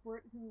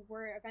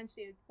were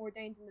eventually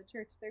ordained in the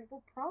church, they were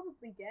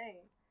probably gay.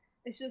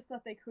 It's just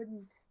that they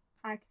couldn't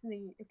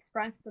actually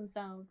express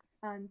themselves,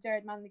 and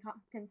Jared Manley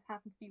Hopkins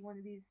happened to be one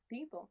of these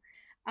people.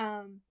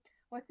 um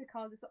what's it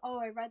called this oh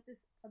I read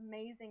this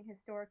amazing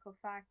historical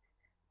fact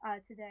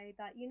today,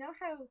 that you know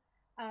how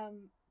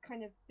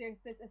kind of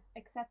there's this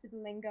accepted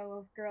lingo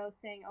of girls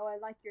saying, oh, I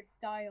like your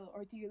style,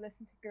 or do you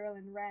listen to Girl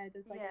in Red,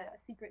 as like Yeah. a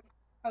secret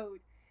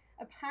code.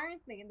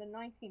 Apparently in the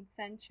 19th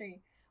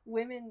century,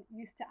 women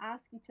used to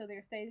ask each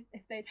other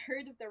if they'd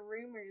heard of the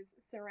rumors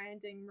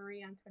surrounding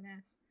Marie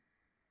Antoinette.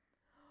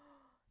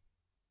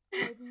 I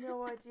had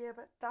no idea,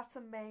 but that's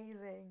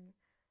amazing.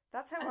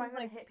 That's how And I'm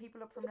going like to hit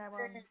people up from now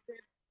their,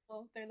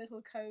 on. their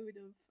little code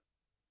of,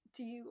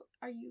 do you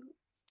are you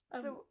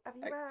um So, have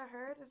you are,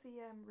 heard of the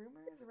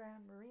rumours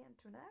around Marie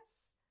Antoinette?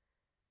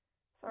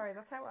 Sorry,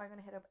 that's how I'm going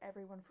to hit up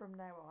everyone from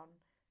now on.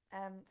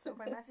 So if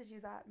I message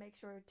you that, make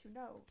sure to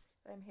know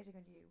that I'm hitting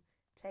on you.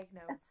 Take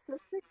notes. that's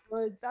such a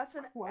good That's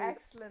an quote.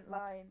 excellent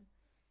line.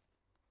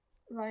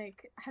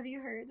 Like, have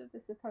you heard of the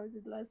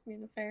supposed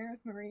lesbian affair of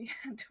Marie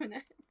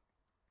Antoinette?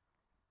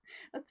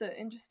 That's an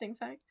interesting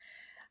fact.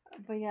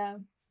 But yeah,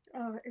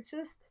 oh, it's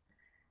just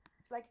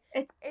Like,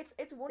 it's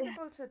it's yeah,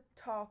 wonderful to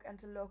talk and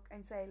to look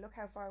and say, look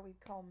how far we've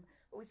come,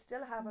 but we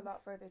still have a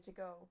lot further to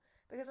go.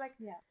 Because, like,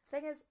 yeah,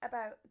 thing is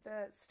about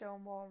the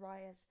Stonewall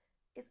riot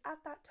is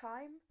at that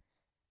time,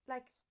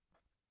 like,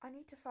 I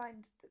need to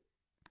find.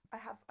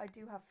 I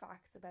do have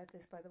facts about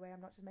this, by the way.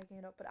 I'm not just making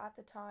it up. But at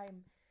the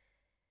time,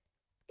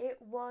 it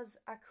was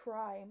a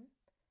crime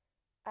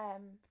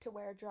to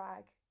wear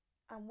drag,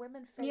 and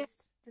women yeah.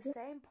 faced the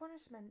same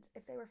punishment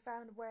if they were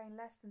found wearing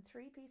less than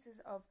three pieces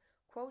of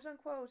quote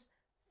unquote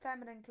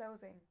feminine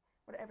clothing,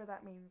 whatever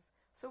that means.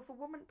 So if a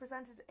woman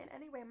presented in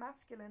any way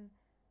masculine,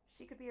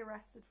 she could be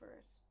arrested for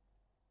it.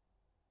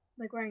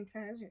 Like wearing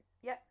trousers.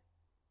 Yeah.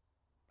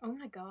 Oh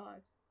my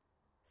god,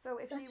 So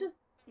if she, that's just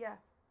yeah,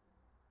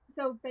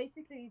 so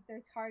basically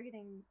they're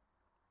targeting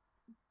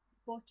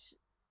butch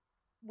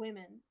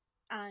women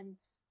and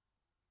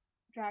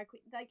drag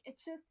queen. Like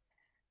it's just,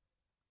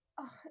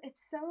 oh,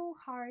 it's so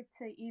hard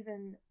to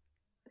even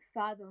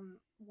fathom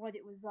what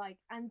it was like.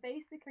 And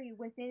basically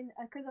within,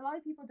 because a lot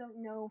of people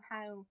don't know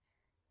how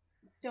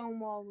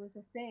Stonewall was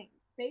a thing.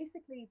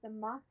 Basically, the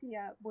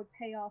mafia would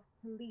pay off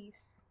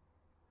police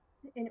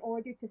in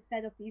order to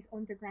set up these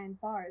underground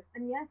bars.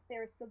 And yes, they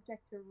were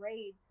subject to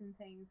raids and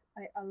things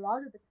a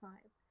lot of the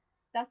time.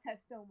 That's how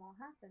Stonewall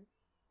happened.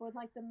 But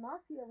like the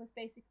mafia was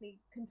basically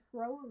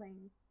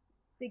controlling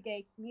the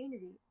gay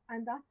community,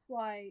 and that's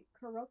why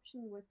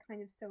corruption was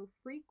kind of so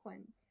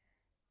frequent.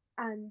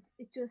 And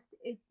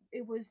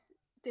it was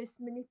this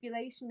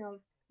manipulation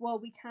of, well,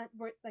 we can't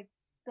work, like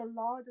the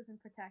law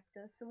doesn't protect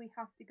us, so we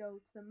have to go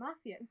to the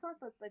mafia. It's not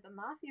that like the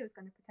mafia is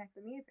going to protect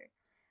them either.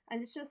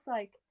 And it's just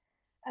like,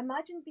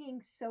 imagine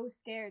being so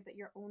scared that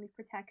your only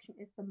protection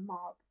is the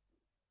mob.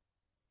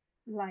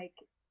 Like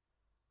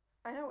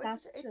I know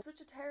that's it's just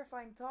such a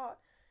terrifying thought.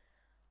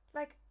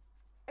 Like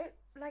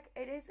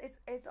it is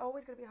it's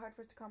always going to be hard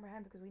for us to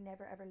comprehend because we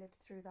never ever lived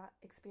through that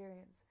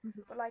experience.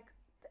 mm-hmm, But like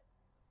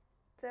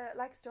the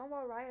like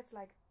Stonewall riots,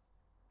 like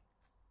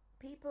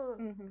people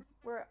mm-hmm,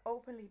 were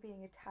openly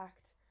being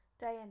attacked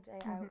day in day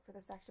mm-hmm, out for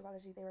their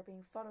sexuality. They were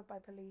being followed by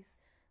police.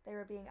 They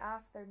were being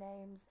asked their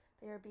names.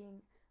 They were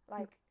being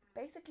like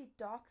basically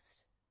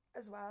doxxed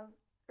as well,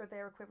 or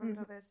their equivalent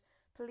mm-hmm, of it,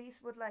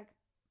 police would like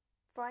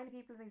find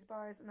people in these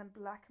bars and then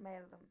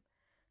blackmail them.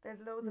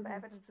 There's loads of Mm-hmm.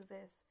 evidence of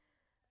this.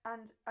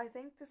 And I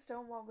think the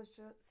Stonewall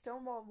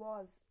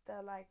was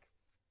the like,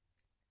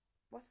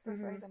 what's the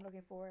Mm-hmm. phrase I'm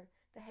looking for?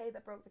 The hay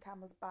that broke the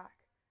camel's back.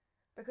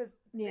 Because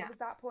it Yeah. was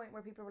that point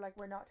where people were like,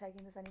 we're not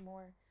taking this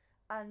anymore.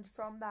 And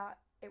from that,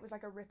 it was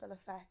like a ripple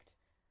effect.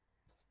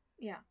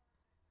 Yeah.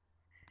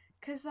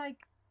 Because, like,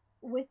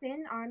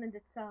 within Ireland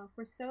itself,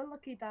 we're so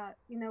lucky that,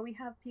 you know, we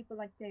have people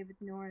like David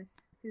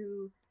Norris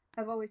who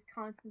have always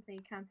constantly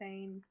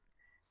campaigned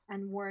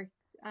and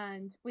worked.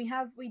 And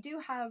we do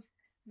have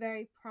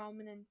very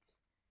prominent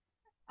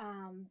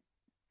um,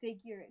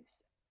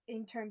 figures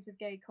in terms of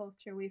gay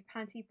culture. We've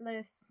Panty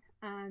Bliss,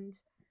 and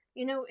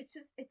you know, it's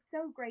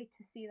so great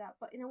to see that.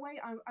 But in a way,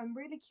 I'm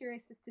really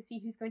curious as to see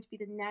who's going to be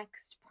the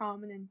next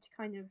prominent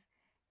kind of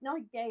not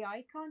a gay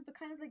icon, but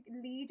kind of like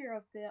leader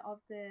of the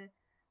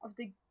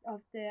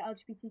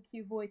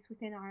LGBTQ voice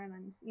within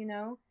Ireland. You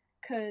know,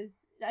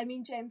 because I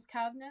mean James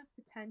Kavanagh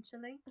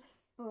potentially,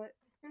 but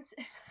just,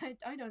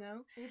 I don't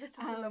know. Eva's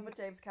just in love with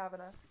James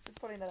Kavanagh. Just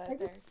putting that I out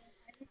there.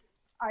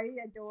 I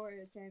adore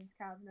James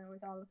Kavanagh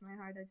with all of my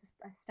heart.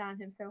 I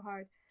stand him so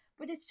hard.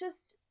 But it's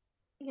just,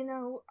 you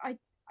know, I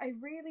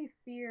really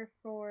fear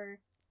for,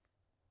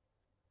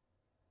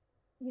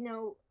 you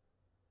know,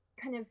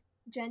 kind of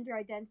gender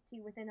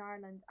identity within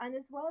Ireland, and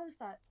as well as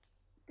that,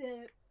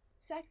 the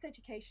sex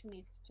education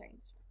needs to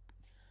change.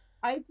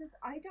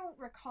 I don't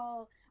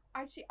recall.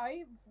 Actually,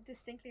 I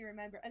distinctly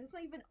remember, and it's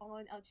not even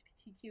on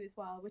LGBTQ as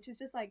well, which is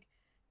just like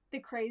the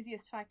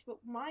craziest fact. But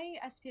my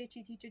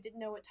SPHE teacher didn't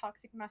know what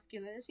toxic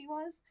masculinity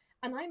was,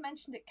 and I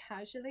mentioned it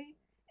casually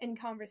in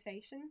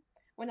conversation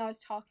when I was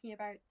talking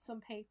about some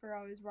paper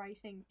I was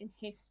writing in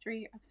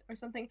history or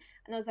something,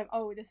 and I was like,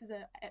 "Oh, this is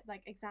a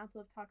like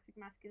example of toxic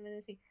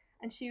masculinity,"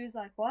 and she was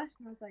like, "What?"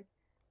 And I was like,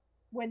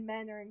 "When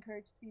men are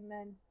encouraged to be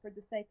men for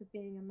the sake of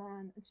being a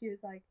man," and she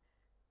was like,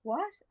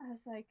 "What?" I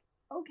was like,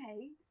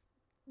 "Okay,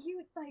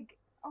 you like."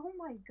 Oh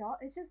my god!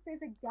 It's just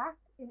there's a gap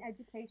in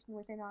education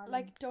within Ireland,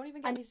 Like, don't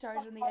even get and me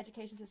started on the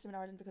education system in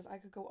Ireland because I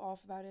could go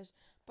off about it.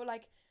 But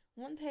like,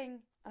 one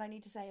thing, and I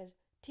need to say it,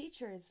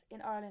 teachers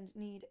in Ireland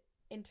need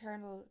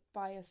internal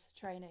bias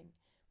training,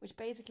 which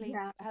basically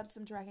yeah, helps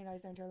them to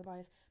recognize their internal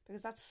bias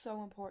because that's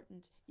so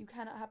important. You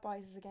cannot have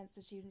biases against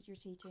the students you're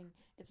teaching.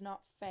 It's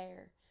not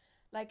fair.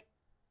 Like,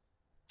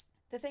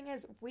 the thing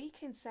is, we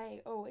can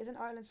say, oh, isn't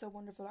Ireland so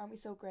wonderful? Aren't we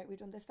so great? We've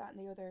done this, that, and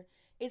the other.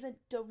 Isn't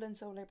Dublin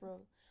so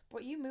liberal?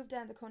 But you move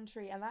down the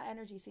country and that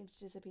energy seems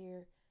to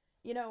disappear.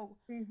 You know,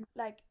 mm-hmm,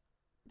 like,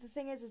 the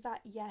thing is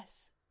that,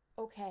 yes,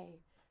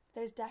 okay,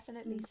 there's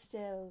definitely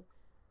still,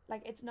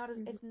 like, it's not as,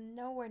 mm-hmm, it's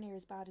nowhere near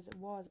as bad as it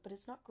was, but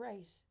it's not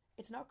great.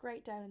 It's not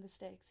great down in the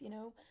sticks, you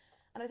know?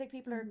 And I think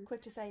people are mm-hmm,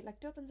 quick to say, like,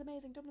 Dublin's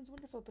amazing, Dublin's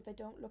wonderful, but they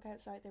don't look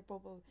outside their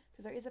bubble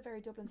because there is a very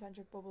Dublin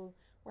centric bubble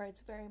where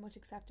it's very much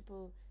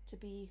acceptable to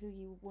be who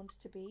you want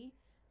to be.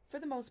 For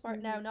the most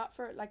part, mm-hmm, now, not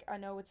for, like, I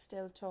know it's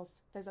still tough.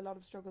 There's a lot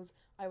of struggles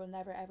I will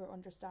never ever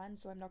understand,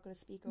 so I'm not going to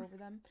speak over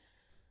them.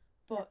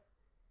 yeah, But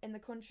in the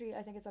country,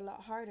 I think it's a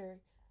lot harder.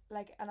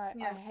 Like, and I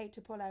yeah, hate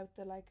to pull out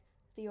the, like,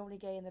 the only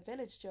gay in the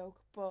village joke,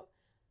 but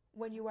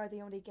when you are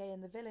the only gay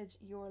in the village,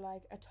 you're,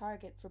 like, a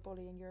target for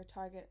bullying. You're a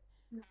target.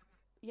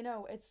 You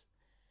know, it's,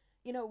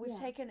 you know, we've yeah.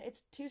 taken,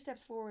 it's two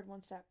steps forward,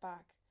 one step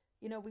back.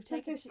 You know, we've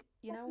Because taken, there's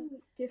you so know,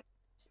 many different,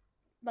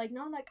 like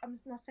not like I'm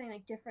not saying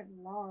like different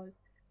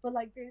laws, but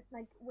like there's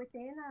like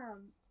within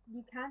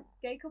you can't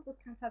gay couples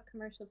can't have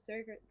commercial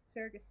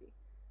surrogacy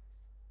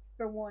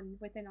for one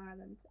within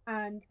Ireland,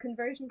 and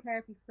conversion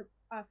therapy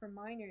for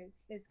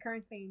minors is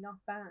currently not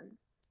banned.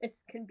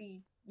 It's can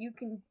be you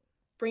can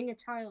bring a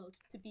child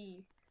to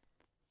be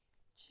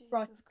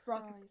Jesus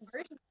brought through Christ.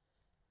 conversion,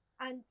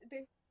 and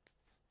there.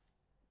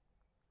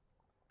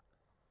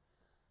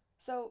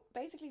 So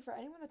basically, for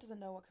anyone that doesn't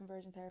know what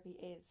conversion therapy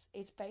is,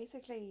 it's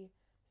basically,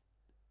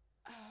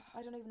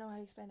 I don't even know how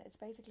to explain it. It's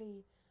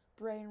basically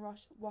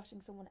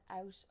brainwashing someone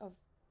out of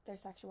their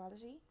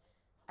sexuality,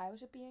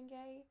 out of being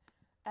gay.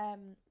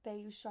 They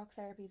use shock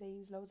therapy. They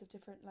use loads of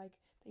different, like,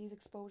 they use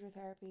exposure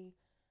therapy.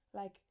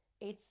 Like,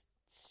 it's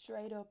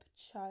straight up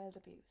child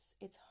abuse.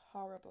 It's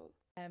horrible.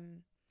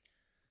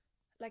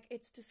 Like,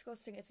 it's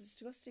disgusting. It's a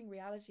disgusting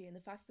reality, and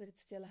the fact that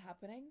it's still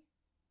happening,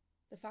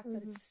 the fact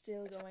that Mm-hmm. it's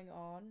still going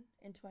on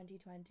in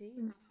 2020,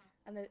 Mm-hmm.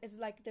 and it's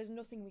like there's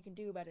nothing we can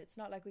do about it. It's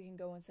not like we can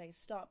go and say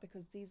stop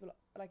because these will,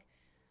 like,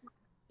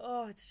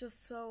 oh, it's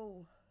just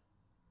so,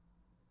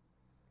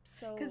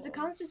 Because so, the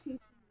constitution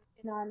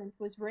in Ireland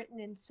was written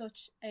in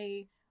such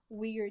a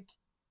weird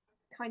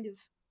kind of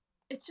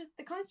it's just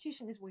the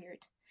constitution is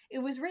weird. It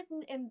was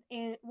written in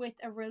with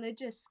a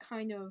religious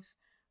kind of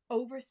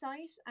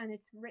oversight, and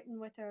it's written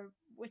with a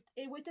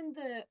within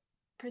the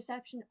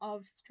perception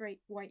of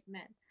straight white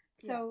men.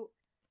 yeah, So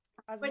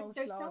as but most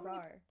there's so laws many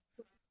are.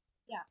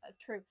 yeah,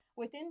 true.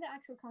 Within the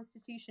actual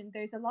constitution,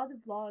 there's a lot of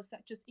laws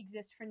that just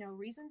exist for no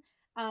reason.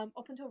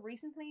 Up until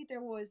recently,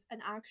 there was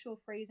an actual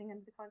phrasing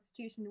in the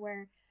constitution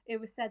where it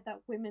was said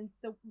that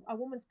a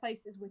woman's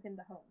place is within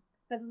the home.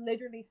 That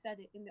literally said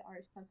it in the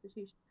Irish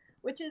constitution,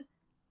 which is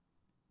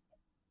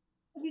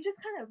you just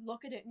kind of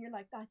look at it and you're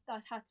like, that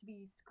had to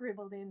be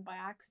scribbled in by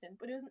accident,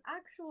 but it was an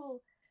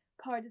actual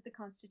part of the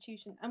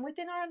constitution. And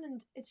within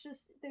Ireland, it's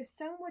just there's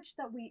so much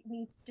that we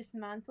need to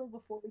dismantle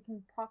before we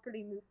can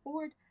properly move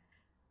forward,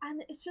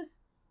 and it's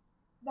just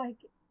like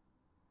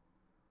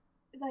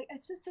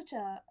it's just such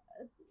a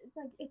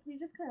you're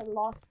just kind of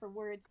lost for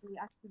words when you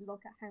actually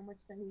look at how much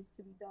there needs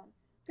to be done.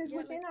 Because Yeah,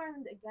 within like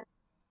Ireland,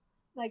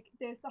 again,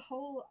 there's the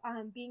whole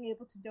being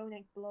able to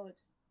donate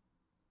blood.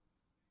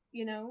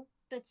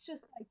 That's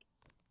just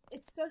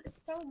it's so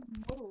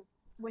muddled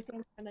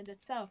within Ireland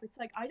itself. It's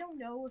like I don't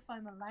know if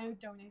I'm allowed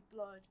to donate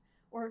blood,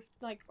 or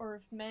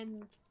if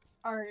men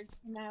are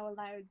now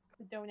allowed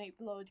to donate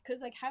blood,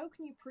 because how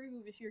can you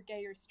prove if you're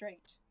gay or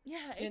straight?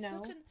 yeah, You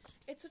know?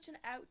 it's such an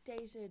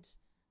outdated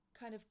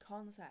kind of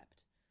concept.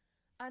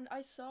 And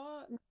I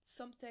saw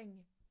something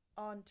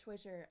on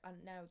Twitter,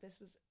 and now this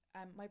was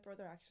my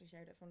brother actually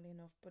shared it, funnily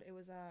enough, but it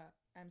was a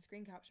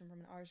screen caption from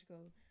an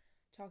article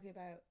talking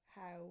about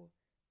how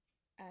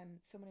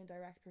someone in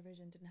direct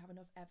provision didn't have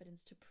enough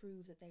evidence to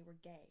prove that they were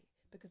gay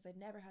because they'd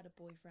never had a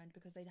boyfriend,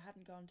 because they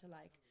hadn't gone to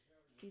like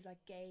these like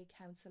gay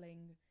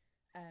counseling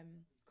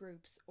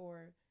groups,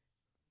 or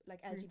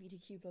like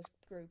LGBTQ plus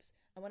groups.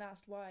 And when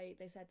asked why,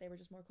 they said they were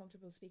just more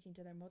comfortable speaking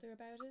to their mother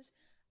about it.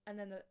 And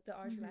then the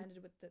article Mm-hmm.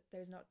 ended with that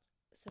there's not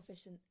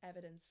sufficient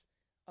evidence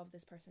of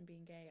this person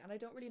being gay. And I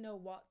don't really know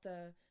what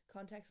the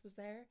context was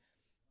there,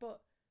 but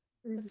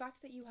the Mm-hmm.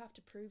 fact that you have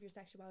to prove your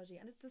sexuality,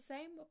 and it's the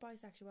same with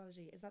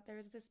bisexuality, is that there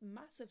is this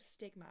massive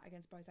stigma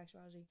against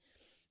bisexuality,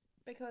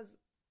 because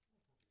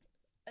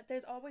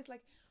there's always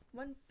like,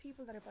 when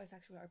people that are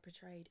bisexual are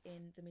portrayed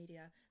in the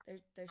media,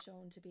 they're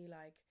shown to be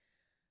like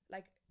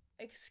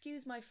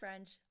excuse my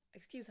French,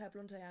 excuse how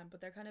blunt I am, but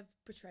they're kind of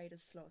portrayed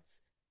as sluts.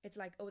 It's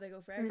like, oh, they go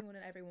for everyone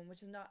and everyone,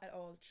 which is not at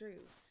all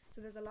true.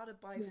 So there's a lot of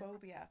Yeah.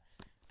 biphobia,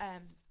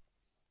 um,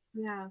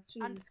 Yeah.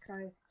 and Jesus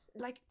Christ.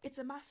 like it's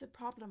a massive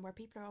problem where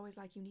people are always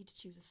like, you need to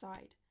choose a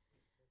side.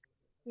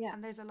 Yeah.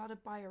 And there's a lot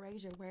of bi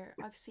erasure where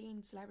I've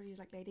seen celebrities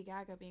like Lady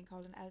Gaga being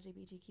called an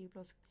LGBTQ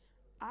plus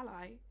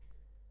ally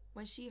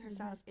when she Mm-hmm.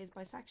 herself is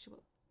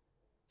bisexual.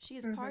 She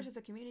is Mm-hmm. part of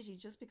the community.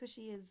 Just because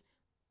she is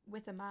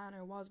with a man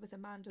or was with a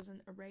man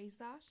doesn't erase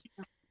that.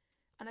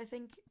 And I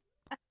think,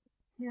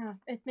 Yeah,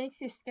 it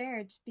makes you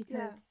scared yeah,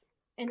 because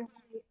in a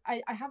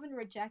way, I haven't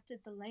rejected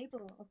the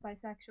label of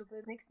bisexual, but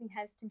it makes me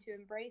hesitant to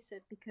embrace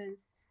it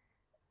because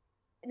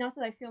not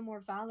that I feel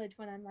more valid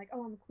when I'm like,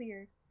 oh, I'm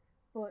queer,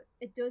 but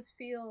it does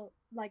feel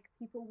like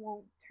people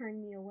won't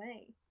turn me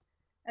away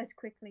as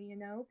quickly,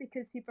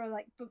 because people are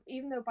like, but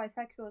even though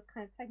bisexual is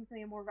kind of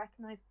technically a more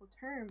recognizable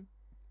term,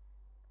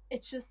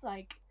 it's just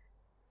like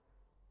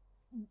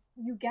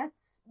you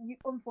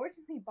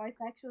unfortunately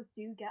bisexuals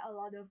do get a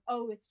lot of,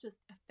 oh, it's just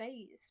a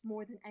phase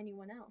more than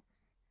anyone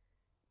else,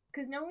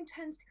 because no one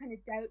tends to kind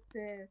of doubt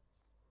the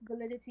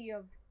validity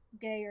of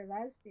gay or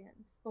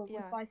lesbians, but with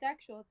yeah.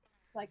 bisexual,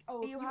 it's like,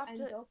 oh, if You you have end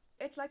to, up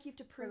it's like you have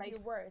to prove your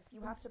related, worth.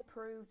 You have to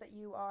prove that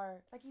you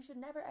are, like, you should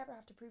never ever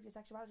have to prove your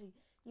sexuality.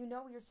 You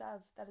know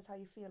yourself, that is how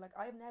you feel. Like,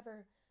 I have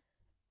never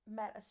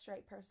met a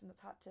straight person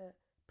that's had to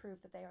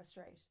prove that they are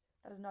straight.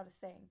 That is not a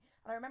thing.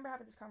 And I remember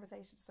having this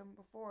conversation to someone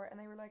before, and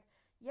they were like,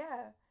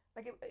 yeah,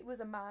 like it was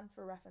a man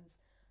for reference.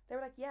 They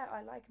were like, yeah,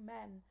 I like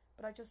men,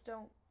 but I just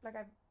don't, like,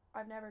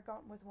 I've never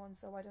gotten with one,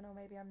 so I don't know,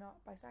 maybe I'm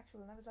not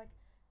bisexual. And I was like,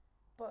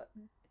 but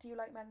do you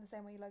like men in the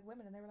same way you like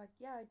women? And they were like,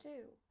 yeah, I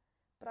do,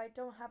 but I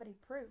don't have any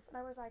proof. And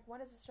I was like, when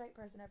does a straight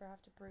person ever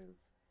have to prove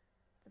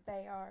that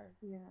they are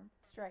yeah.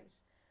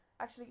 straight?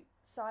 Actually,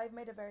 Sive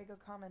made a very good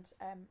comment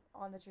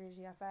on the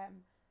Trinity FM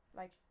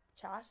like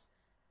chat,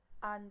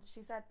 and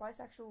she said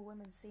bisexual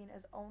women seen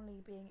as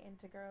only being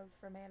into girls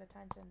for male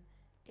attention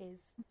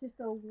is, Just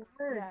the yeah,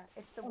 words.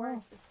 it's the Oh,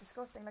 worst. It's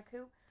disgusting. Like,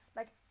 who,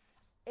 like,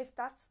 if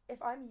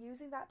I'm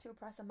using that to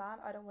oppress a man,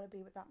 I don't want to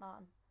be with that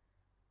man.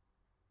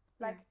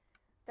 yeah. Like,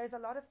 there's a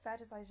lot of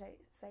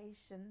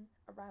fetishization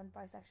around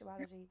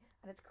bisexuality,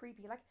 and it's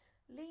creepy. Like,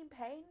 Liam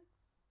Payne,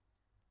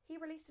 he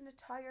released an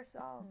entire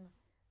song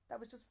that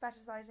was just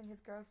fetishizing his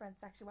girlfriend's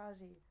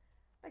sexuality.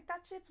 Like,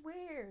 that shit's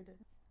weird.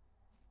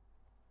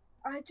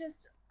 I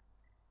just,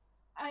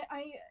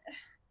 I,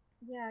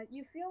 yeah,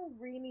 you feel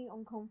really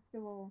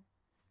uncomfortable.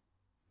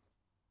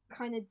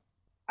 Kind of,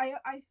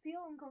 I feel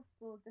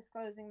uncomfortable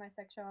disclosing my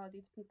sexuality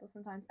to people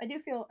sometimes. I do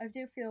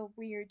feel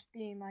weird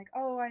being like,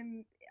 oh,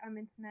 I'm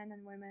into men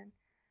and women,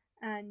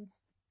 and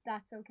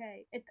that's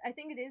okay. I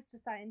think it is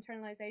just that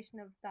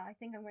internalization of that. I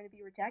think I'm going to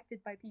be rejected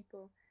by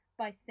people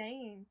by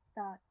saying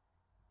that,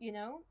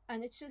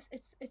 and it's just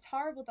it's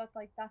horrible that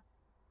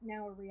that's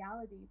now a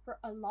reality for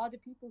a lot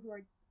of people who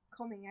are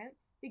coming out,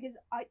 because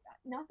I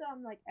not that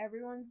I'm like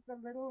everyone's a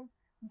little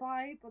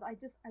bi, but I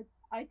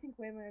think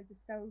women are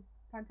just so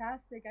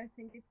fantastic. I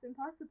think it's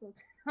impossible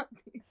to not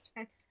be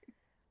attracted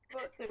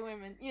But to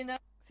women. see, the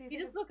You thing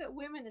just is, look at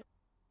women and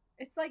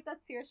it's like that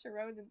Saoirse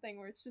Ronan thing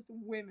where it's just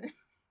women.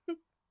 but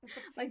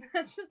see, Like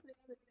that's just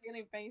on a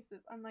daily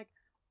basis. I'm like,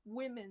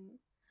 women.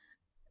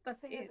 the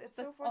That's thing is, it. it's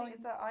so That's all funny I is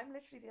need. that I'm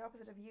literally the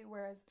opposite of you.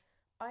 Whereas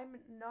I'm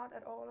not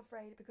at all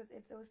afraid, because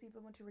if those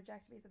people want to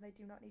reject me, then they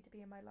do not need to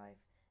be in my life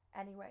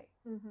anyway.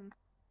 Mm-hmm.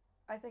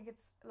 I think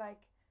it's like,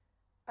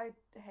 I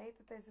hate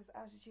that there's this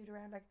attitude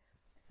around like,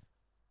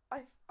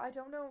 I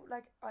don't know,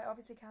 like, I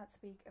obviously can't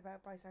speak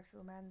about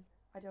bisexual men.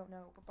 I don't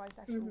know, but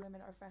bisexual Mm-hmm.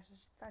 women are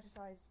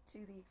fetishized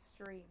to the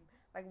extreme.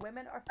 Like,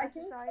 women are I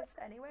think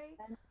fetishized anyway,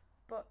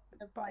 but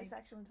of like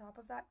bisexual on top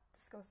of that,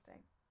 disgusting.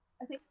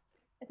 I think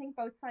I think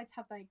both sides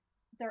have like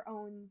their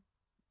own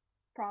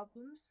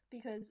problems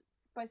because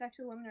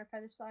bisexual women are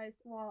fetishized,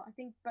 while I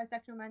think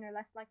bisexual men are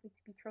less likely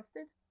to be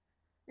trusted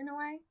in a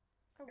way.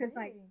 Oh, Because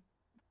like really?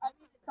 I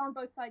mean, it's on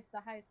both sides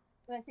of the house,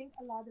 but I think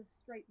a lot of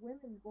straight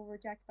women will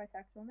reject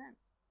bisexual men.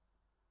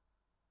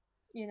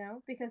 You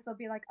know, because they'll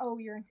be like, "Oh,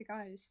 you're into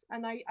guys,"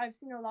 and I've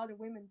seen a lot of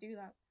women do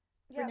that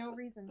for Yeah, no but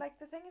reason. like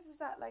the thing is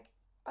that like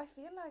I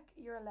feel like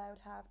you're allowed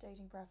to have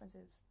dating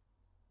preferences.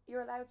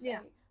 You're allowed to say,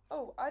 Yeah.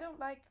 "Oh, I don't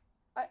like,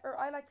 or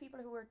I like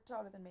people who are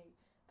taller than me.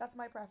 That's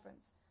my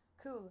preference."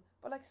 Cool,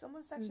 but like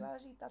someone's Mm.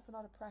 sexuality, that's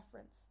not a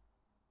preference.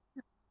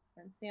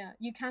 Yeah,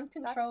 you can't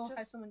That's control how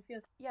just, someone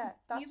feels, yeah,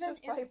 that's even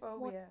just if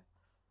someone, biphobia.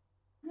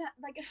 yeah,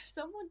 like if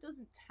someone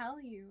doesn't tell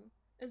you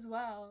as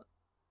well,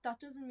 that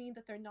doesn't mean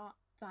that they're not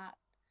that.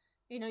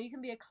 You know, you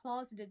can be a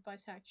closeted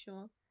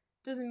bisexual.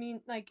 Doesn't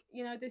mean like,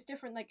 you know, there's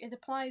different, like it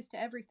applies to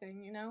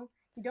everything. You know,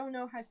 you don't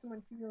know how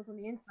someone feels on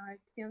the inside,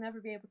 so you'll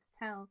never be able to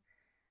tell.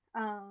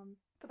 Um,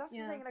 But that's the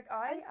yeah, thing. Like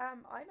I I'm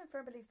in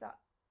firm belief that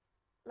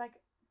like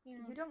yeah.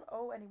 you don't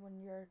owe anyone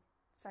your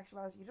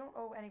sexuality. You don't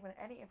owe anyone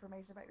any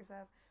information about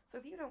yourself. So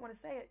if you don't want to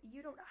say it,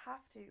 you don't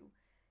have to.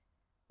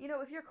 You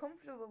know, if you're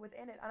comfortable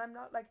within it, and I'm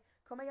not like,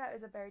 coming out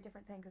is a very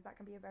different thing because that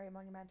can be a very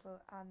monumental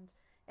and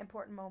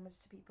important moment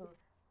to people,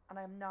 and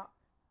I'm not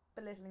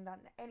belittling that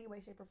in any way,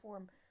 shape, or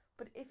form.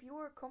 But if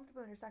you're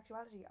comfortable in your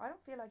sexuality, I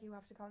don't feel like you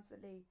have to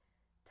constantly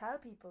tell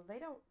people. They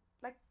don't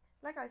like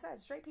like I said,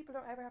 straight people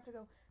don't ever have to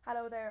go,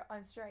 "Hello there,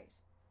 I'm straight."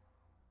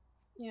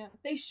 Yeah,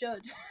 they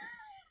should.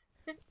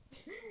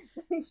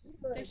 They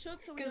They should,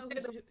 should, so we because know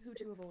they're the who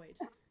to avoid.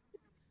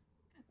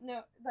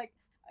 no, like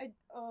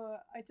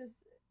I just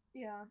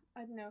yeah,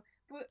 I don't know.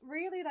 But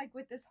really, like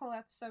with this whole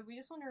episode, we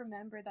just want to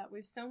remember that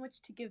we've so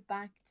much to give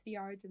back to the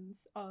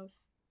origins of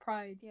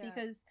Pride Yeah,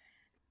 because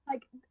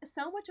like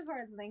so much of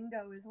our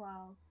lingo as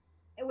well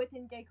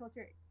within gay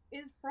culture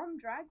is from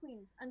drag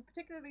queens and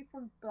particularly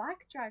from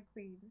black drag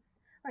queens.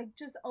 Like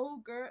just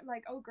old girl,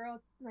 like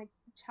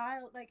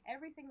child, like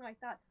everything like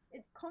that.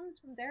 It comes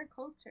from their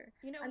culture,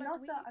 you know, and like not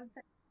that we I'm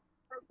saying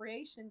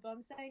appropriation, but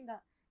I'm saying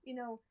that you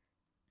know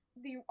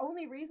the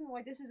only reason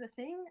why this is a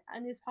thing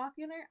and is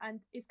popular and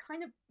is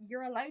kind of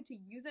you're allowed to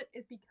use it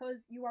is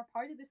because you are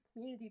part of this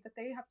community that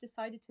they have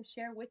decided to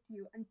share with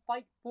you and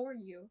fight for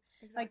you.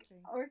 Like exactly.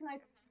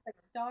 organizations like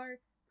Star,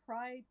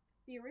 Pride,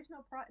 the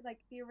original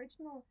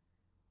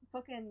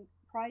fucking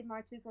Pride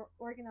marches were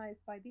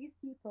organized by these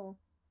people.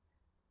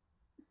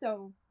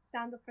 So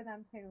stand up for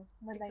them too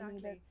when they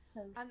need it. Exactly.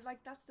 So And like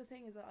that's the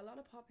thing, is that a lot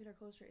of popular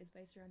culture is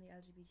based around the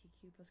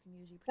LGBTQ plus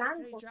community, stand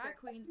particularly culture. drag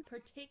queens,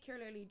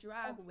 particularly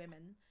drag Oh,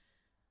 women,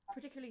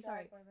 particularly drag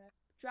sorry, women.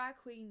 drag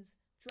queens,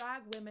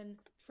 drag women,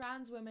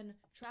 trans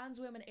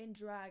women in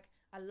drag.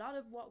 A lot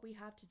of what we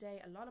have today,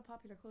 a lot of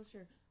popular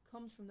culture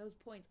comes from those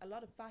points. A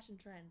lot of fashion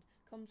trend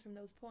comes from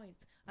those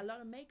points. A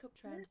lot of makeup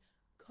trend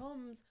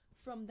comes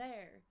from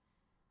there.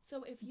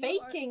 So if you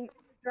are Baking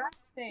drag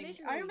thing. I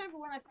literally, remember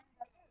when I found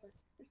out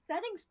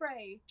setting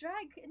spray,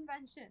 drag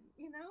invention,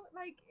 you know?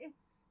 Like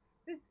it's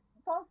this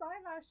false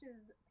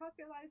eyelashes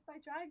popularized by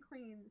drag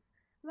queens.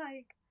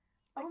 Like,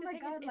 like oh the my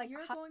thing is, god, if like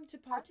you're how going to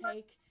much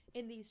partake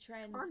in these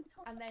trends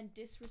contour. and then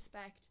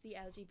disrespect the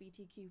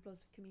LGBTQ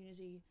plus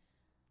community,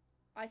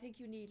 I think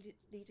you need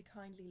to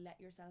kindly let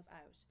yourself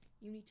out.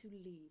 You need to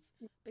leave,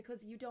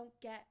 because you don't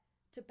get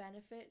to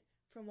benefit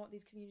from what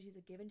these communities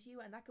have given to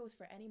you, and that goes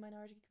for any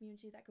minority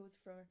community. That goes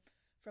for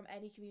from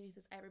any community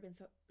that's ever been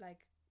so like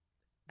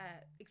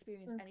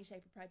experienced any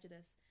shape of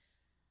prejudice.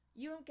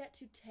 You don't get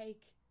to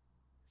take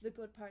the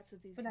good parts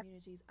of these But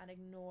communities and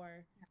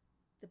ignore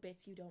the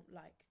bits you don't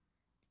like.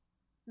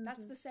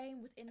 That's mm-hmm. the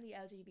same within the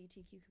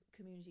LGBTQ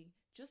community.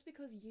 Just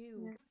because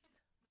you,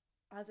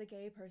 Yeah. as a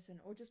gay person,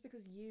 or just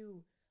because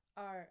you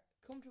are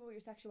comfortable with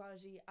your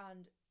sexuality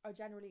and are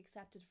generally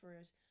accepted for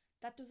it,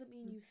 that doesn't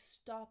mean you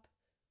stop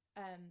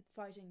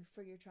fighting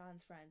for your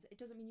trans friends. It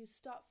doesn't mean you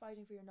stop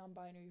fighting for your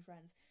non-binary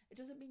friends. It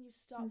doesn't mean you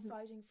stop Mm-hmm.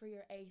 fighting for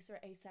your ace or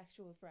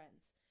asexual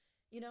friends.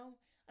 You know?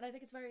 And I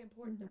think it's very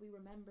important Mm-hmm. that we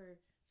remember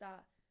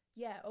that,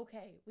 yeah,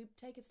 okay, we've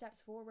taken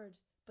steps forward,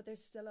 but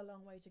there's still a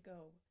long way to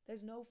go.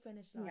 There's no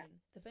finish Yeah. line.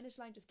 The finish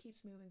line just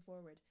keeps moving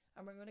forward,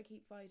 and we're going to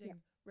keep Yeah.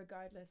 fighting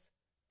regardless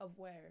of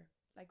where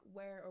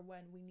or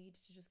when we need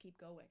to just keep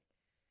going.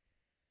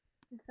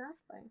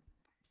 Exactly.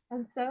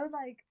 And so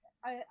like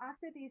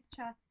after these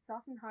chats, it's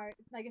often hard.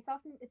 Like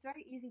it's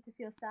very easy to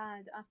feel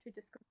sad after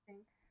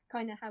discussing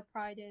kind of how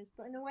Pride is,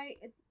 but in a way,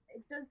 it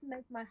does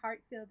make my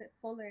heart feel a bit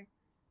fuller,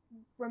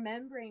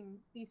 remembering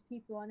these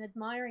people and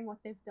admiring what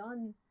they've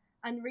done.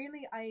 And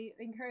really, I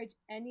encourage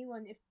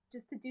anyone if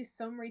just to do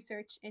some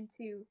research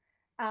into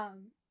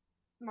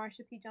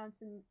Marsha P.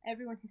 Johnson,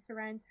 everyone who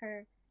surrounds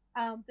her.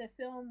 The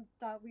film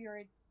that we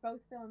are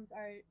both films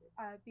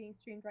are being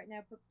streamed right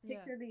now, but Yeah.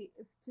 particularly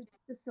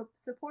to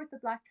support the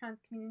Black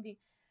trans community,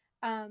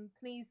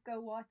 please go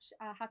watch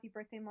Happy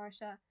Birthday,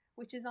 Marsha,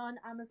 which is on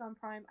Amazon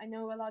Prime. I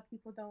know a lot of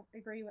people don't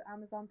agree with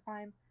Amazon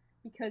Prime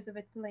because of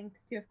its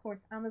links to, of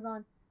course,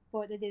 Amazon,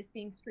 but it is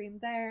being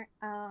streamed there.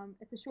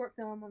 It's a short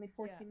film, only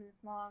 14 Yeah.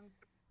 minutes long.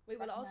 We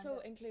will Recommend also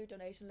it. include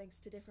donation links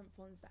to different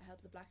funds that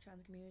help the Black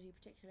trans community,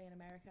 particularly in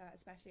America,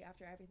 especially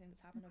after everything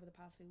that's happened over the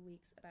past few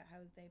weeks about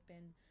how they've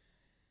been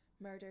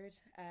murdered.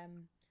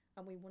 And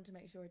we want to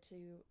make sure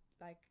to,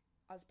 like,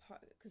 as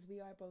part, because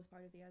we are both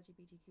part of the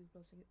LGBTQ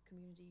plus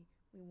community,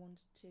 we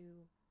want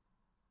to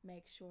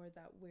make sure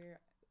that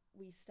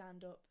we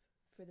stand up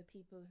for the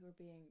people who are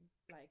being,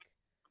 like,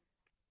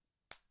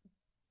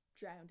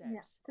 drowned Yeah,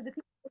 out. for the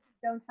people who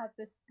don't have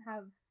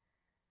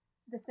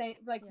the same,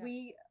 like, Yeah.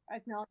 we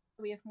acknowledge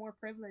that we have more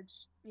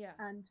privilege, Yeah.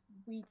 and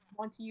we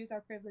want to use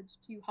our privilege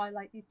to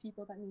highlight these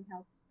people that need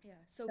help. Yeah.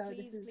 So, So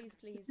please, this please,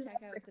 please is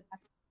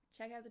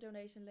check out the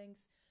donation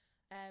links.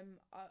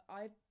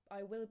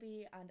 I will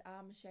be and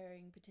am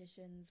sharing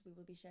petitions. We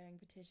will be sharing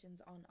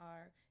petitions on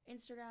our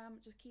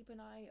Instagram. Just keep an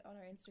eye on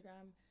our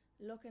Instagram.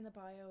 Look in the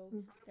bio.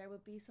 Mhm. There will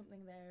be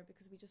something there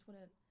because we just want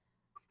to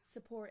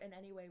support in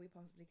any way we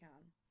possibly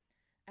can.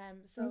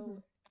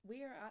 So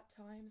we are at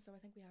time, so I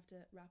think we have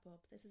to wrap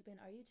up. This has been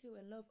Are You Two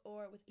in Love,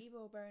 or with Eva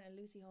O'Byrne and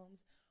Lucy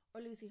Holmes,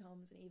 or Lucy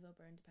Holmes and Eva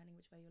O'Byrne, depending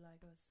which way you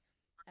like us.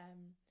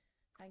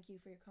 Thank you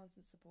for your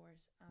constant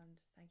support,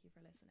 and thank you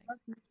for listening. Love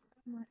you so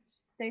much.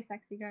 Stay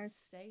sexy, guys.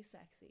 Stay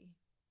sexy.